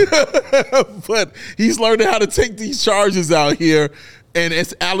painful, but he's learning how to take these charges out here, and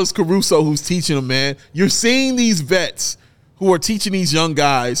it's Alex Caruso who's teaching him, man. You're seeing these vets who are teaching these young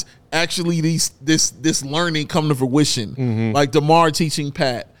guys actually this learning come to fruition, like DeMar teaching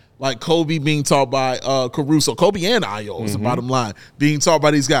Pat. Like Coby being taught by Caruso. Coby and Ayo is the bottom line. Being taught by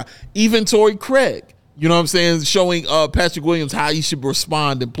these guys. Even Torrey Craig, you know what I'm saying? Showing Patrick Williams how he should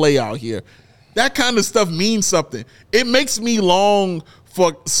respond and play out here. That kind of stuff means something. It makes me long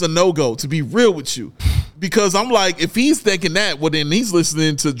for Sanogo, to be real with you. Because I'm like, if he's thinking that, well, then he's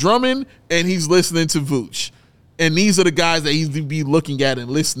listening to Drummond and he's listening to Vooch. And these are the guys that he's to be looking at and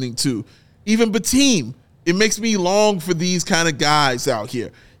listening to. Even Bateem. It makes me long for these kind of guys out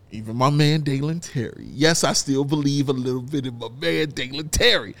here. Even my man, Dalen Terry. Yes, I still believe a little bit in my man, Dalen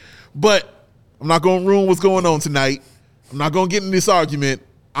Terry. But I'm not going to ruin what's going on tonight. I'm not going to get in this argument.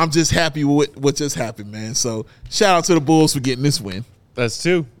 I'm just happy with what just happened, man. So shout out to the Bulls for getting this win. That's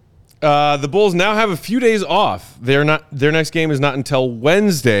two. The Bulls now have a few days off. Their next game is not until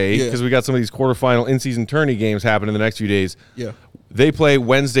Wednesday because we got some of these quarterfinal in-season tourney games happening in the next few days. Yeah. They play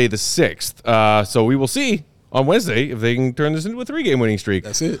Wednesday the 6th. So we will see on Wednesday if they can turn this into a 3-game winning streak.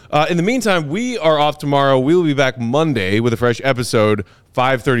 That's it. In the meantime, we are off tomorrow. We will be back Monday with a fresh episode,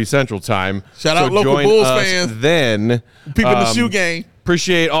 5:30 Central Time. Shout out local Bulls fans. Then People in the shoe game.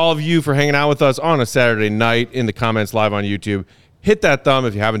 Appreciate all of you for hanging out with us on a Saturday night in the comments live on YouTube. Hit that thumb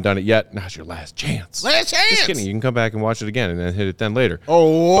if you haven't done it yet. Now's your last chance. Last chance. Just kidding. You can come back and watch it again and then hit it then later.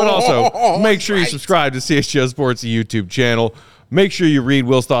 Oh, but also, make sure you subscribe to CHGO Sports, the YouTube channel. Make sure you read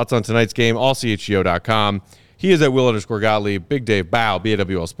Will's thoughts on tonight's game, allchgo.com. He is at Will_Gottlieb, Big Dave Bow,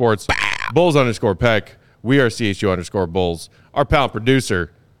 BAWL Sports, Bulls_Peck. We are CHGO_Bulls. Our pal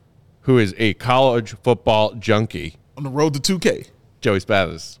producer, who is a college football junkie. On the road to 2K. Joey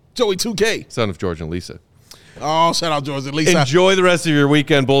Spathis. Joey 2K. Son of George and Lisa. Oh, shout out George and Lisa. Enjoy the rest of your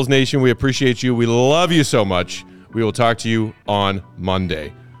weekend, Bulls Nation. We appreciate you. We love you so much. We will talk to you on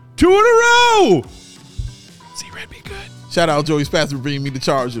Monday. 2 in a row! See Red be good. Shout out Joey Spathis for bringing me the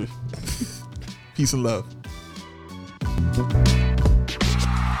Charger. Peace and love.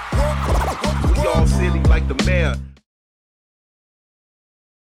 We all silly like the mayor.